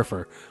like a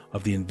surfer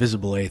of the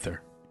invisible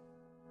aether.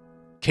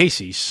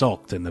 Casey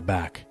sulked in the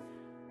back.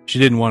 She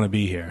didn't want to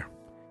be here.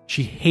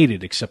 She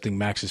hated accepting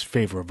Max's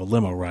favor of a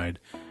limo ride,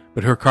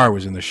 but her car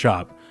was in the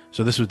shop,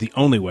 so this was the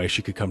only way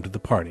she could come to the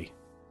party.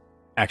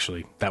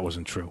 Actually, that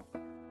wasn't true.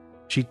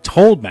 She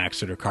told Max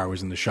that her car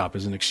was in the shop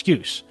as an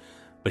excuse,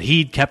 but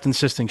he'd kept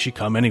insisting she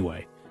come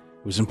anyway.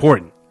 It was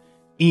important.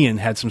 Ian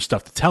had some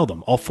stuff to tell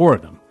them, all four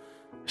of them.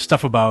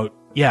 Stuff about,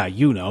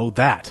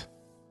 that.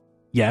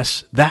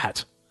 Yes,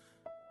 that.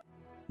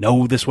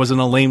 No, this wasn't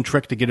a lame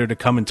trick to get her to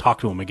come and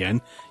talk to him again.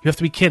 You have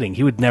to be kidding.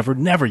 He would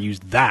never use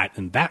that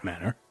in that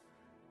manner.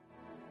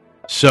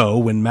 So,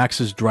 when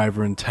Max's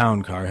driver and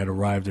town car had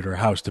arrived at her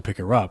house to pick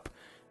her up,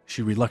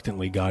 she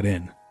reluctantly got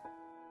in.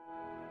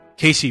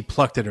 Casey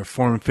plucked at her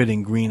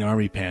form-fitting green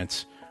army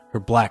pants, her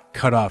black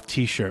cut-off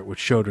t-shirt which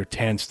showed her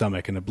tan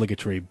stomach and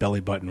obligatory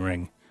belly-button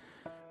ring.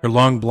 Her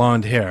long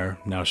blonde hair,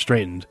 now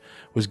straightened,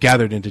 was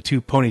gathered into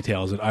two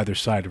ponytails at either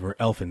side of her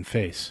elfin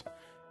face,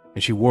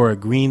 and she wore a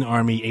green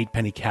army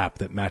 8-penny cap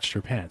that matched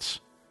her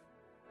pants.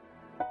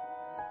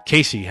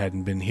 Casey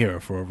hadn't been here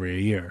for over a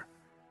year,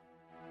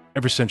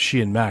 ever since she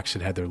and Max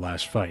had had their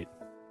last fight.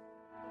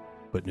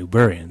 But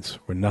Newburians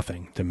were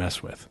nothing to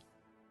mess with.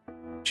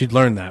 She'd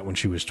learned that when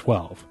she was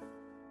 12.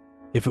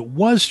 If it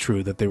was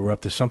true that they were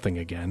up to something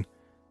again,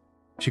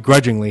 she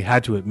grudgingly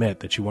had to admit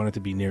that she wanted to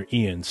be near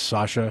Ian,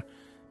 Sasha,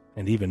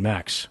 and even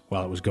Max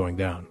while it was going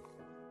down.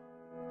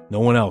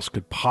 No one else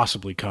could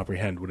possibly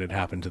comprehend what had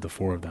happened to the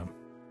four of them.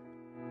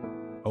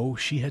 Oh,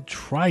 she had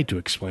tried to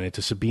explain it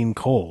to Sabine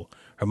Cole,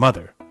 her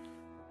mother,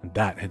 and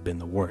that had been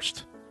the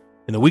worst.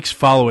 In the weeks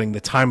following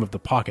the time of the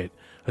pocket,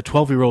 a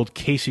 12-year-old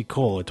Casey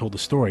Cole had told the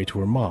story to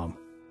her mom.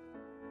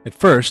 At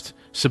first,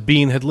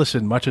 Sabine had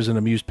listened much as an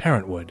amused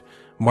parent would,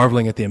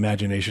 marveling at the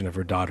imagination of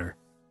her daughter.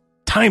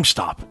 Time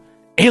stop!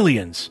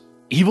 Aliens!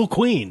 Evil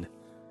Queen!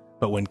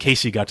 But when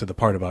Casey got to the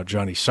part about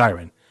Johnny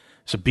Siren,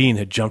 Sabine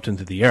had jumped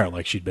into the air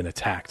like she'd been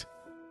attacked.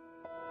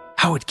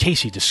 How had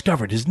Casey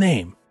discovered his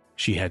name?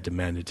 She had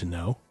demanded to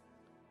know.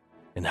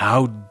 And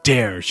how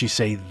dare she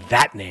say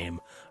that name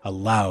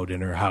aloud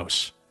in her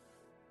house?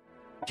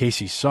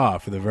 Casey saw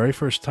for the very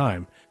first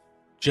time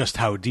just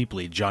how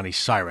deeply Johnny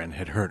Siren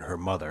had hurt her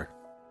mother.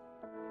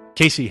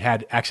 Casey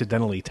had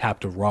accidentally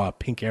tapped a raw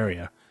pink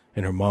area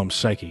in her mom's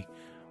psyche,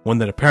 one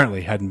that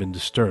apparently hadn't been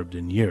disturbed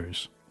in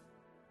years.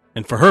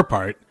 And for her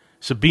part,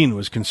 Sabine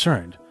was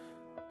concerned.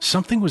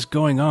 Something was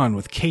going on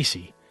with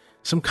Casey,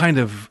 some kind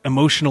of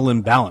emotional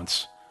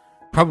imbalance,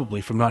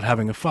 probably from not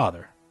having a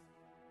father.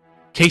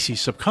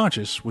 Casey's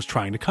subconscious was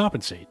trying to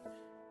compensate.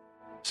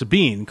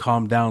 Sabine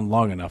calmed down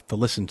long enough to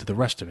listen to the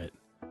rest of it.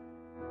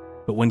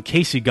 But when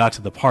Casey got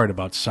to the part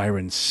about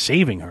Siren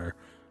saving her,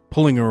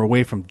 pulling her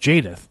away from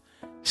Jadith,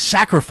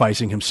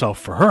 sacrificing himself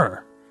for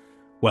her,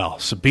 well,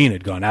 Sabine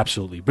had gone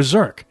absolutely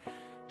berserk.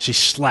 She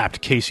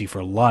slapped Casey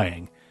for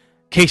lying.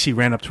 Casey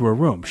ran up to her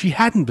room. She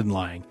hadn't been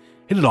lying.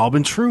 It had all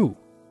been true.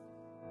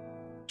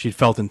 She'd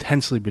felt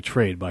intensely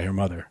betrayed by her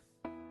mother.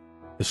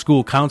 The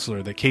school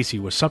counselor that Casey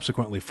was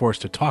subsequently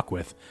forced to talk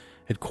with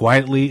had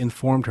quietly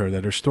informed her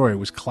that her story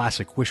was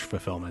classic wish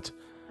fulfillment,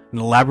 an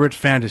elaborate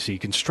fantasy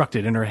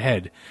constructed in her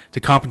head to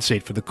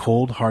compensate for the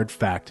cold, hard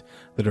fact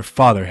that her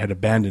father had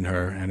abandoned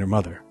her and her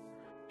mother.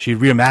 She had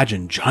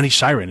reimagined Johnny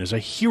Siren as a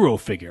hero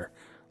figure,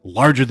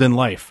 larger than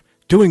life,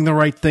 doing the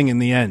right thing in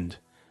the end.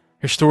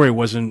 Her story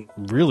wasn't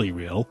really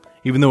real,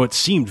 even though it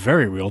seemed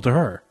very real to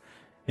her.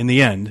 In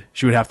the end,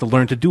 she would have to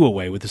learn to do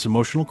away with this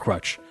emotional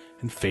crutch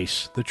and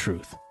face the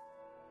truth.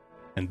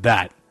 And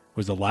that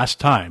was the last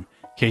time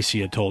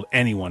Casey had told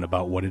anyone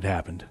about what had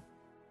happened.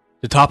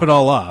 To top it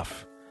all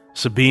off,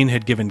 Sabine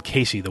had given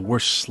Casey the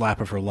worst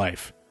slap of her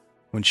life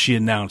when she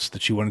announced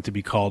that she wanted to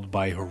be called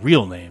by her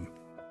real name,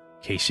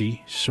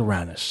 Casey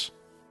Serranis.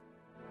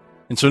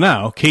 And so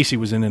now, Casey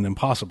was in an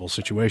impossible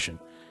situation.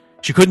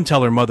 She couldn't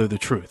tell her mother the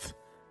truth.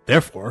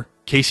 Therefore,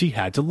 Casey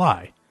had to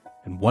lie,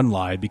 and one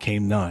lie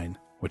became 9,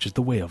 which is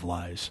the way of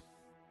lies.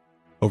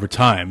 Over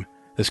time,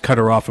 this cut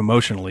her off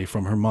emotionally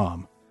from her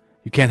mom.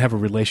 You can't have a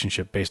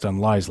relationship based on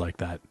lies like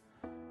that.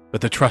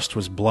 But the trust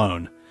was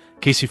blown.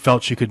 Casey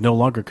felt she could no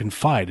longer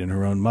confide in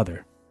her own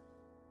mother.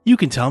 You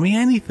can tell me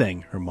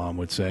anything, her mom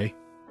would say.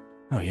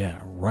 Oh yeah,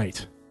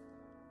 right.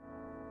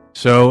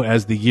 So,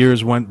 as the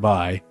years went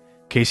by,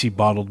 Casey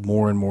bottled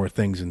more and more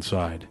things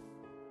inside.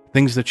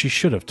 Things that she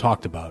should have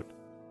talked about.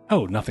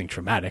 Oh, nothing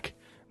traumatic.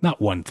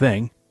 Not one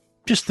thing.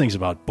 Just things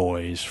about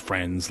boys,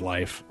 friends,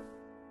 life.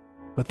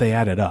 But they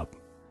added up.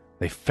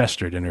 They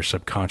festered in her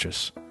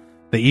subconscious.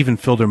 They even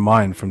filled her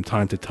mind from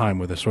time to time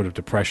with a sort of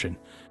depression.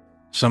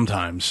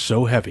 Sometimes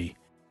so heavy,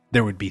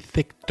 there would be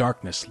thick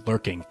darkness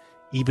lurking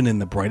even in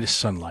the brightest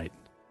sunlight.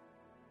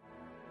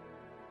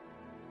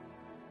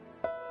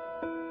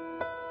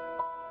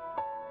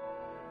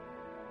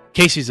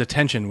 Casey's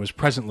attention was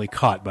presently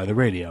caught by the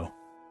radio.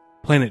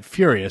 Planet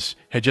Furious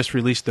had just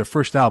released their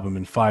first album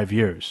in 5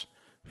 years,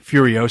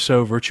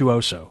 Furioso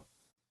Virtuoso.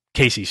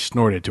 Casey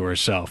snorted to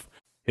herself.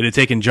 It had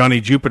taken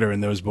Johnny Jupiter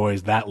and those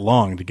boys that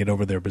long to get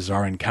over their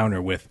bizarre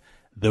encounter with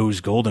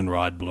those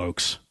goldenrod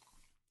blokes.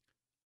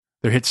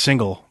 Their hit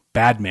single,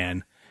 Bad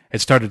Man, had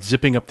started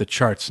zipping up the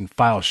charts and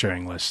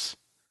file-sharing lists,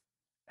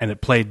 and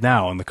it played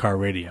now on the car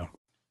radio.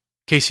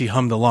 Casey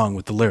hummed along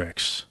with the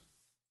lyrics.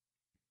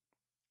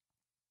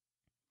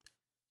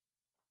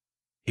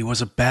 He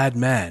was a bad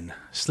man,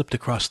 slipped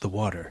across the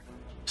water,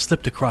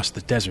 slipped across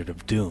the desert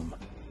of doom.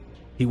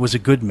 He was a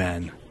good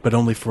man, but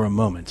only for a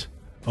moment,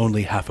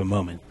 only half a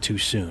moment too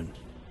soon.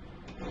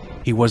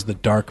 He was the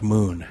dark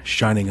moon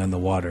shining on the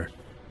water,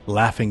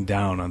 laughing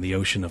down on the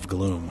ocean of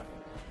gloom.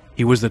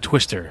 He was the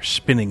twister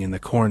spinning in the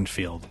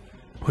cornfield,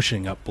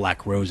 pushing up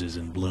black roses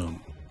in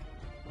bloom.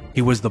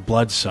 He was the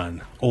blood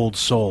sun, old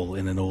soul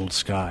in an old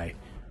sky,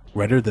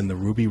 redder than the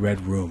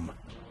ruby-red room.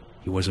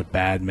 He was a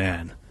bad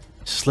man,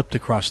 slipped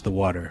across the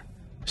water,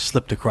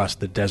 slipped across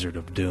the desert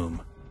of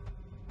doom.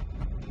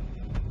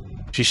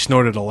 She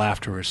snorted a laugh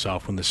to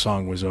herself when the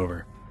song was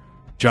over.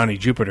 Johnny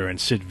Jupiter and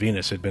Sid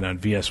Venus had been on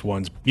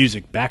VS1's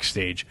Music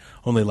Backstage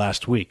only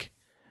last week.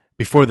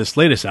 Before this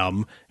latest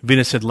album,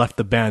 Venus had left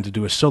the band to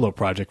do a solo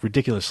project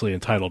ridiculously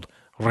entitled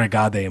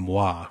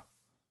Regardez-moi.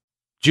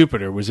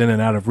 Jupiter was in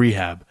and out of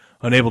rehab,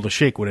 unable to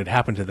shake what had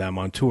happened to them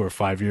on tour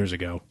 5 years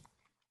ago.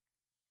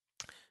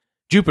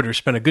 Jupiter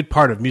spent a good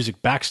part of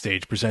Music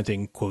Backstage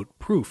presenting, quote,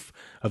 proof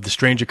of the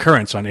strange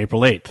occurrence on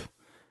April 8th.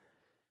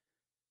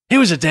 It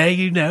was a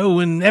day,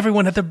 when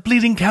everyone had their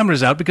bleeding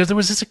cameras out because there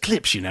was this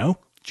eclipse,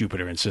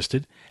 Jupiter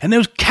insisted. And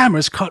those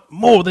cameras caught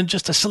more than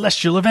just a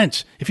celestial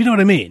event, if you know what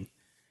I mean.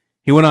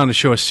 He went on to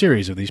show a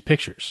series of these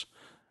pictures.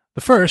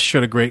 The first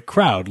showed a great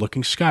crowd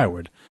looking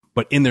skyward,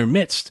 but in their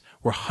midst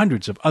were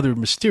hundreds of other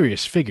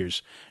mysterious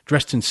figures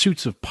dressed in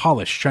suits of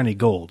polished, shiny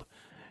gold.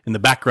 In In the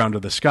background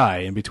of the sky,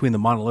 and between the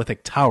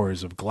monolithic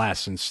towers of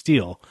glass and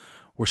steel,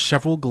 were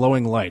several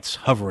glowing lights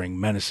hovering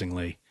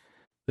menacingly.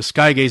 The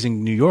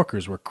sky-gazing New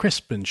Yorkers were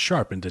crisp and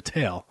sharp in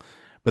detail,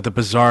 but the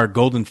bizarre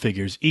golden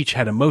figures each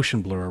had a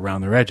motion blur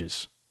around their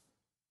edges.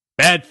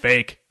 "Bad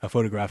fake," a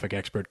photographic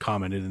expert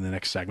commented in the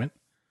next segment.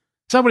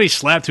 "Somebody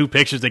slapped two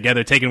pictures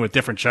together taken with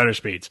different shutter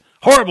speeds.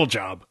 Horrible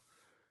job."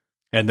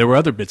 And there were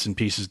other bits and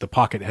pieces the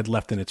pocket had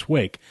left in its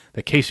wake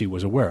that Casey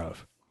was aware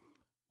of.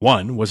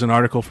 One was an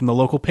article from the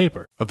local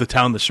paper of the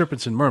town the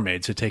serpents and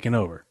mermaids had taken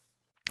over.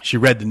 She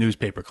read the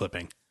newspaper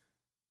clipping.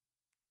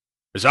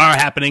 "Bizarre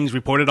happenings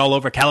reported all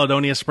over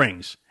Caledonia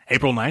Springs.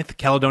 April 9th,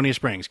 Caledonia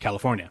Springs,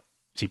 California.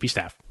 CP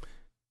staff.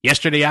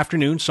 Yesterday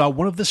afternoon saw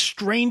one of the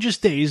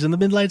strangest days in the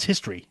Midlands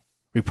history.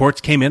 Reports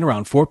came in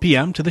around 4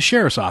 p.m. to the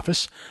sheriff's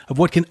office of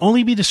what can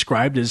only be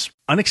described as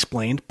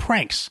unexplained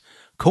pranks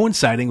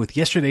coinciding with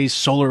yesterday's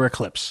solar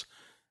eclipse.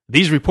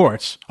 These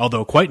reports,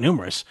 although quite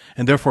numerous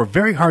and therefore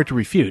very hard to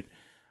refute,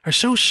 are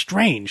so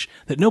strange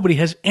that nobody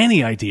has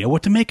any idea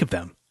what to make of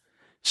them.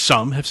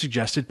 Some have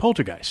suggested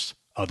poltergeists,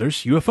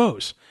 others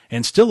UFOs,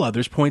 and still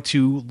others point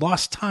to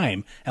lost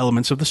time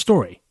elements of the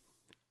story.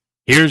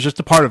 Here's just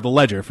a part of the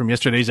ledger from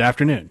yesterday's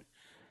afternoon.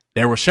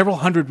 There were several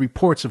hundred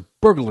reports of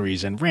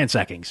burglaries and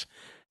ransackings.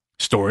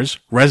 Stores,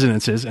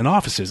 residences, and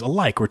offices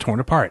alike were torn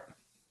apart.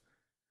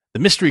 The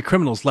mystery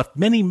criminals left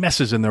many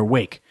messes in their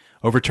wake,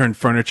 overturned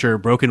furniture,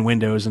 broken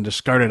windows, and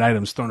discarded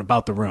items thrown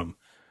about the room.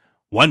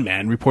 One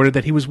man reported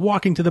that he was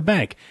walking to the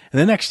bank,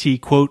 and the next he,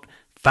 quote,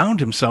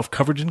 found himself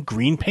covered in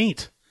green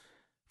paint.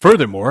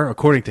 Furthermore,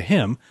 according to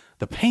him,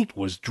 the paint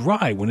was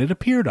dry when it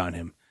appeared on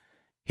him.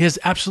 He has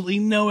absolutely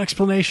no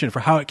explanation for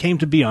how it came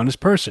to be on his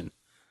person.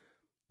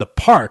 The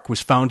park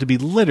was found to be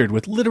littered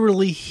with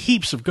literally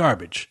heaps of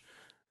garbage.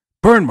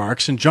 Burn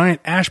marks and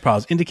giant ash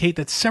piles indicate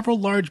that several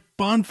large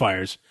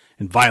bonfires,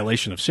 in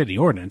violation of city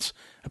ordinance,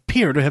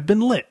 appear to have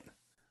been lit.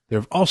 There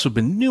have also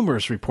been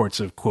numerous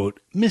reports of, quote,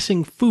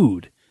 missing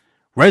food.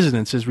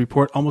 Residences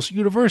report almost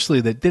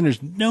universally that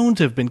dinners known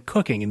to have been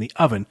cooking in the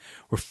oven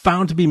were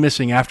found to be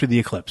missing after the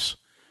eclipse.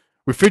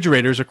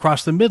 Refrigerators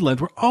across the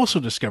Midland were also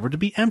discovered to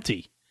be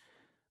empty.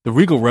 The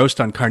Regal Roast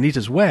on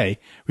Carnita's Way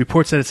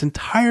reports that its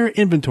entire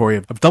inventory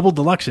of double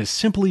deluxes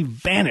simply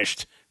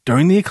vanished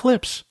during the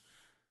eclipse.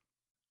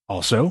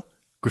 Also,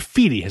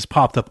 graffiti has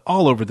popped up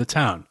all over the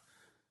town.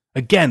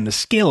 Again, the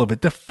scale of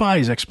it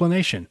defies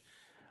explanation.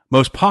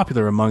 Most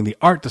popular among the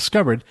art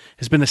discovered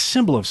has been a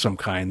symbol of some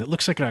kind that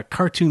looks like a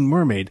cartoon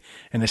mermaid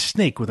and a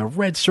snake with a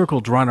red circle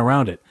drawn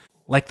around it,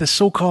 like the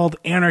so-called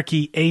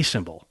Anarchy A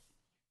symbol.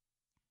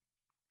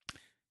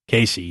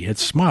 Casey had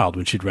smiled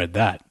when she'd read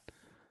that.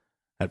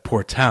 That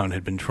poor town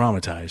had been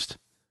traumatized.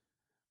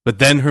 But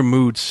then her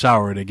mood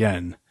soured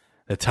again.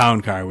 The town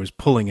car was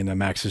pulling into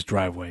Max's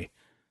driveway.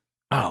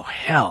 Oh,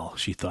 hell,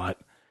 she thought.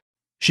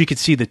 She could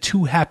see the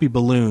two happy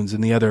balloons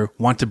and the other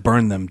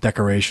want-to-burn-them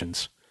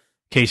decorations.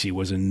 Casey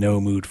was in no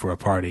mood for a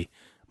party,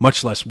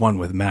 much less one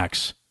with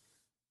Max.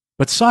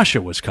 But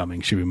Sasha was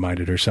coming, she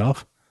reminded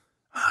herself.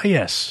 Ah,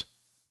 yes,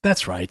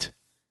 that's right.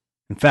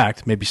 In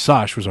fact, maybe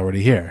Sash was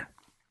already here.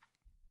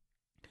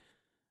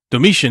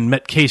 Domitian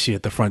met Casey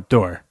at the front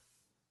door.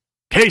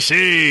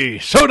 "Casey,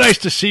 so nice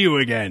to see you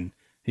again,"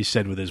 he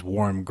said with his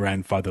warm,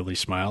 grandfatherly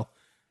smile.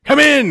 Come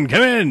in,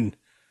 come in.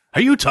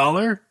 Are you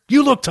taller?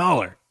 You look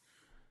taller."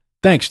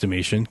 "Thanks,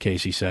 Domitian,"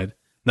 Casey said.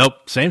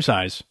 "Nope, same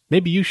size.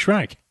 Maybe you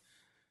shrank."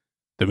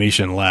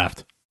 Domitian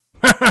laughed.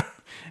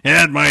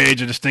 "At my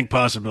age, a distinct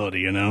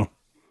possibility, you know."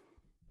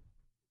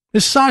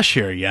 "Is Sash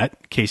here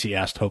yet?" Casey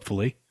asked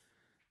hopefully.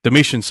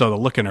 Domitian saw the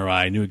look in her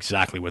eye, knew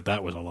exactly what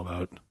that was all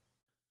about.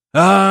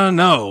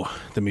 No,"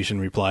 Domitian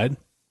replied.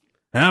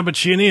 But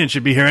she and Ian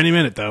should be here any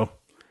minute, though.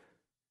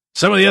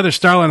 Some of the other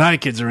Starland High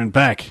kids are in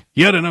back.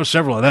 You ought to know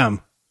several of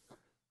them."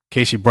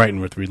 Casey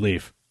brightened with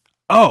relief.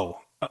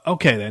 "Oh,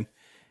 okay then.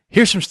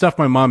 Here's some stuff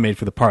my mom made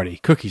for the party.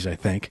 Cookies, I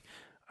think.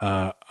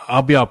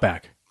 I'll be out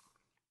back."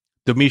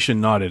 Domitian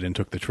nodded and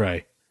took the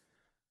tray.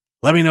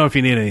 "Let me know if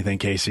you need anything,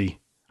 Casey.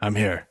 I'm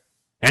here.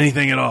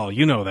 Anything at all,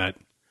 you know that.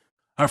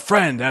 Our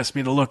friend asked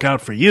me to look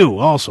out for you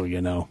also,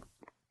 you know."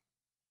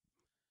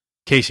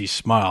 Casey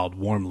smiled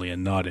warmly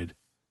and nodded.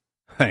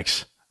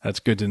 "Thanks. That's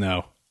good to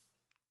know."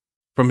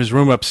 From his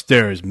room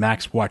upstairs,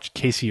 Max watched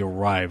Casey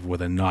arrive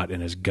with a knot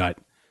in his gut.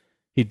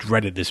 He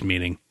dreaded this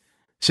meeting.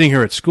 Seeing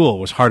her at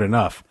school was hard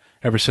enough,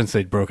 ever since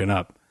they'd broken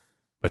up.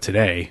 But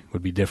today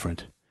would be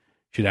different.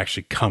 She'd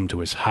actually come to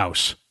his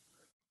house.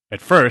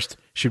 At first,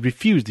 she'd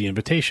refused the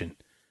invitation.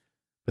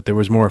 But there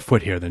was more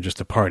afoot here than just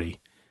a party.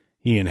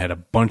 Ian had a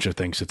bunch of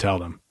things to tell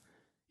them.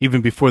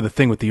 Even before the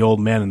thing with the old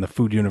man in the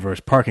Food Universe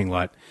parking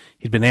lot,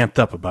 he'd been amped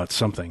up about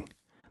something.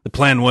 The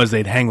plan was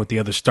they'd hang with the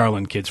other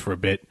Starland kids for a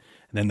bit,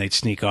 and then they'd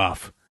sneak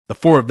off. The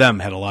four of them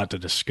had a lot to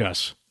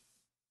discuss.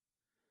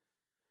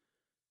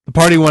 The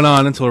party went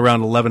on until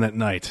around 11 at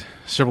night.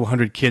 Several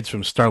hundred kids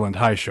from Starland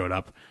High showed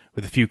up,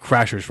 with a few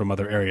crashers from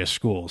other area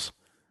schools.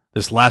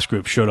 This last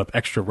group showed up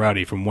extra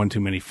rowdy from one too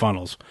many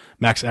funnels.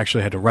 Max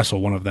actually had to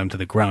wrestle one of them to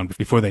the ground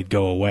before they'd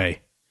go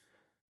away.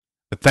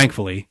 But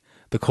thankfully,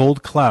 The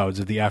cold clouds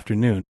of the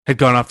afternoon had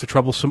gone off to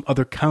trouble some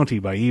other county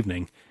by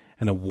evening,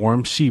 and a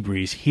warm sea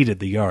breeze heated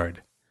the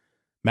yard.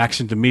 Max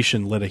and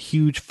Domitian lit a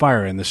huge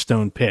fire in the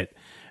stone pit,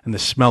 and the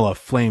smell of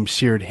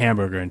flame-seared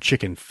hamburger and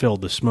chicken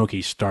filled the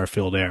smoky,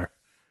 star-filled air.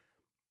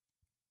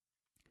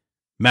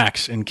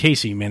 Max and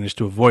Casey managed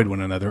to avoid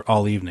one another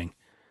all evening.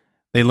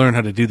 They learned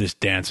how to do this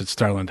dance at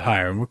Starland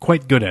High and were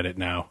quite good at it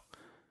now.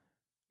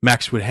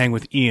 Max would hang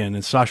with Ian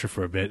and Sasha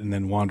for a bit and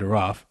then wander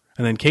off,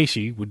 and then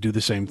Casey would do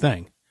the same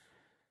thing.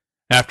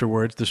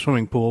 Afterwards, the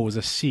swimming pool was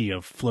a sea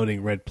of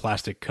floating red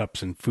plastic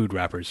cups and food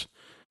wrappers.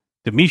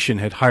 Domitian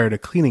had hired a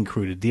cleaning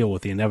crew to deal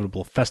with the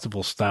inevitable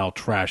festival-style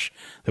trash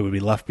that would be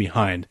left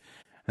behind,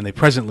 and they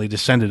presently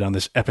descended on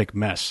this epic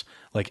mess,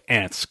 like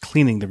ants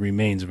cleaning the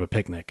remains of a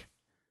picnic.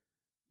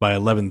 By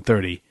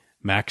 11:30,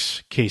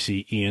 Max,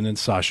 Casey, Ian, and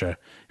Sasha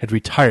had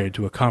retired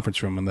to a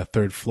conference room on the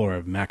third floor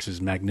of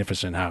Max's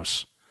magnificent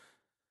house.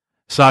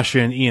 Sasha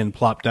and Ian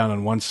plopped down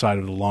on one side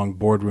of the long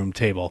boardroom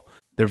table,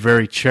 their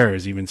very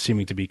chairs even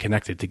seeming to be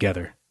connected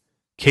together.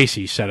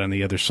 Casey sat on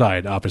the other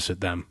side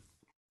opposite them.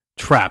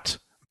 Trapped,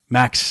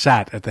 Max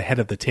sat at the head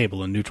of the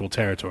table in neutral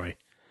territory.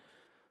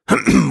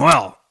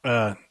 Well,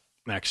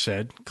 Max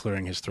said,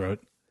 clearing his throat.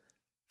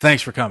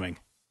 Thanks for coming.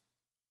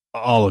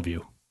 All of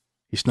you.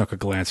 He snuck a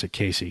glance at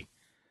Casey.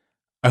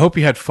 I hope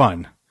you had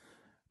fun,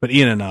 but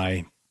Ian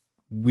and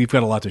we've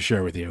got a lot to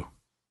share with you.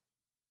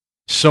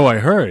 So I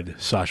heard,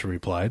 Sasha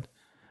replied,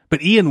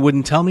 but Ian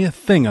wouldn't tell me a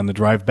thing on the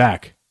drive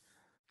back.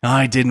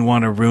 I didn't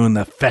want to ruin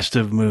the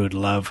festive mood,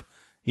 love,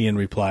 Ian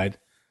replied.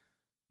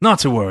 Not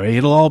to worry,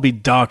 it'll all be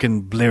dark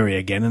and bleary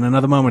again in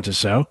another moment or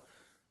so.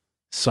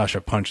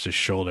 Sasha punched his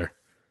shoulder.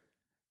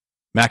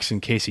 Max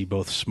and Casey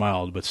both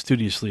smiled, but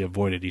studiously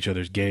avoided each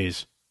other's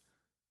gaze.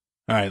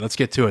 All right, let's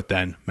get to it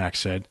then, Max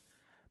said.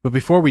 But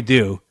before we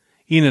do,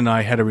 Ian and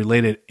I had a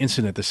related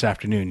incident this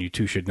afternoon you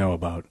two should know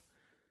about.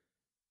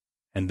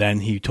 And then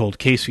he told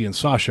Casey and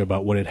Sasha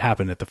about what had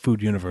happened at the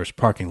Food Universe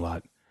parking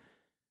lot.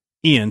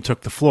 Ian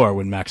took the floor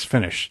when Max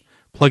finished,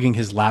 plugging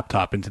his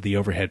laptop into the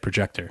overhead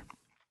projector.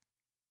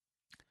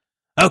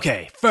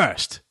 Okay,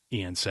 first,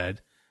 Ian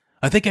said,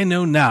 I think I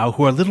know now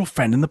who our little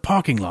friend in the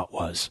parking lot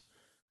was.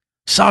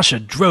 Sasha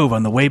drove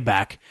on the way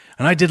back,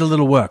 and I did a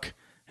little work.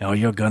 Oh,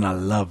 you're gonna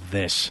love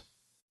this.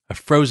 A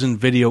frozen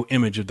video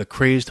image of the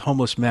crazed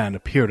homeless man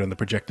appeared on the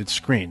projected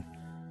screen.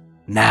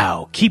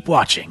 Now, keep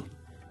watching.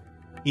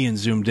 Ian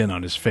zoomed in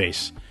on his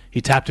face.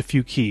 He tapped a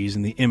few keys,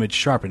 and the image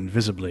sharpened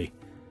visibly.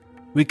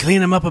 We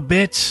clean him up a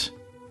bit?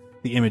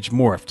 The image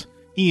morphed.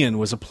 Ian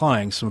was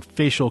applying some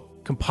facial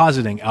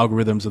compositing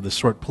algorithms of the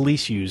sort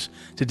police use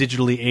to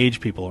digitally age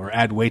people or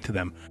add weight to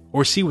them,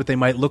 or see what they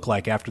might look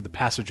like after the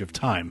passage of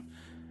time.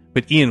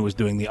 But Ian was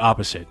doing the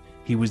opposite.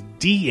 He was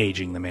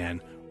de-aging the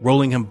man,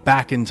 rolling him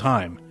back in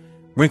time.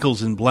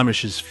 Wrinkles and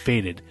blemishes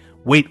faded,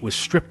 weight was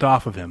stripped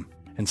off of him,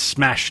 and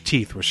smashed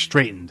teeth were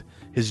straightened,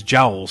 his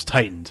jowls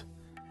tightened.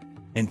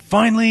 And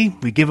finally,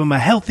 we give him a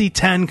healthy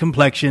tan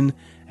complexion,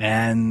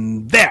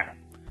 and there!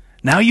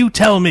 Now you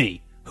tell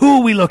me, who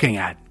are we looking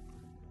at?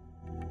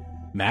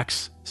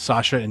 Max,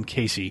 Sasha, and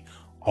Casey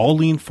all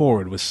leaned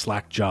forward with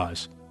slack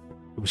jaws.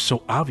 It was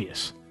so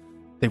obvious.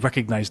 They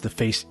recognized the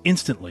face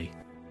instantly.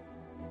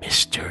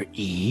 Mr.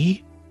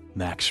 E?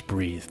 Max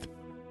breathed.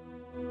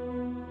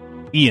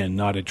 Ian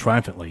nodded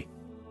triumphantly.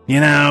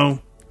 You know,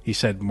 he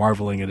said,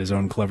 marveling at his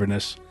own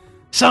cleverness,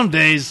 some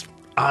days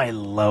I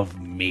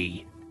love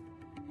me.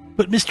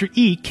 But Mr.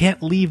 E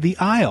can't leave the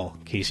aisle,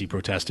 Casey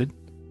protested.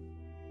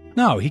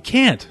 No, he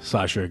can't,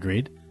 Sasha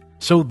agreed.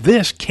 So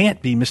this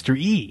can't be Mr.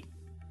 E.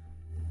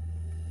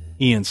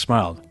 Ian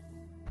smiled.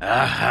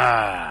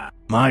 Aha!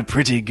 My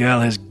pretty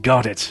girl has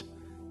got it,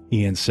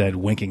 Ian said,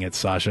 winking at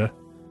Sasha.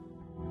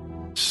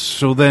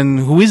 So then,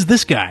 who is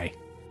this guy?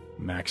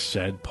 Max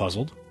said,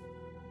 puzzled.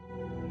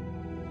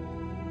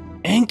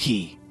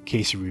 Enki,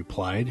 Casey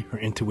replied, her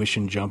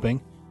intuition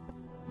jumping.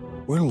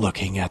 We're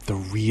looking at the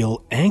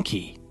real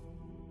Enki.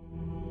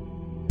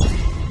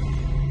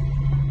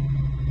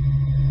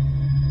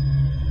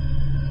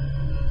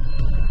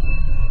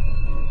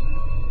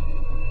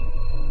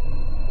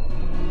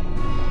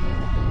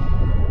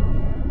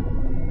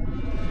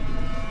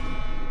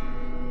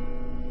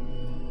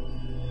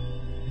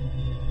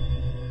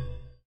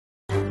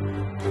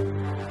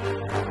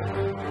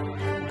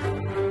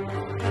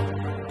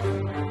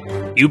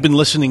 You've been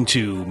listening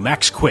to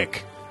Max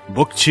Quick,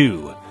 Book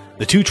 2,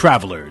 The Two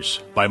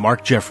Travelers, by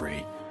Mark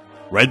Jeffrey,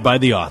 read by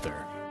the author.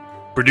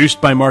 Produced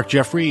by Mark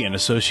Jeffrey in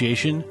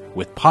association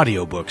with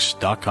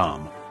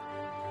Podiobooks.com.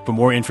 For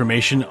more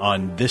information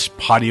on this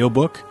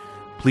Podiobook,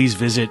 please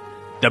visit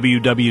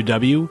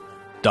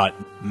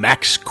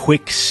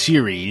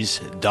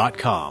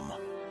www.maxquickseries.com.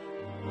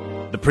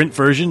 The print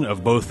version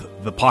of both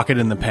The Pocket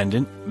and the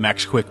Pendant,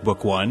 Max Quick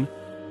Book 1,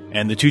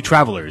 and The Two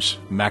Travelers,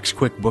 Max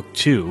Quick Book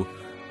 2,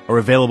 are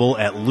available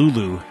at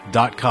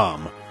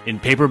lulu.com in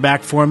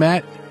paperback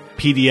format,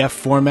 PDF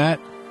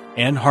format,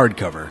 and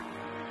hardcover.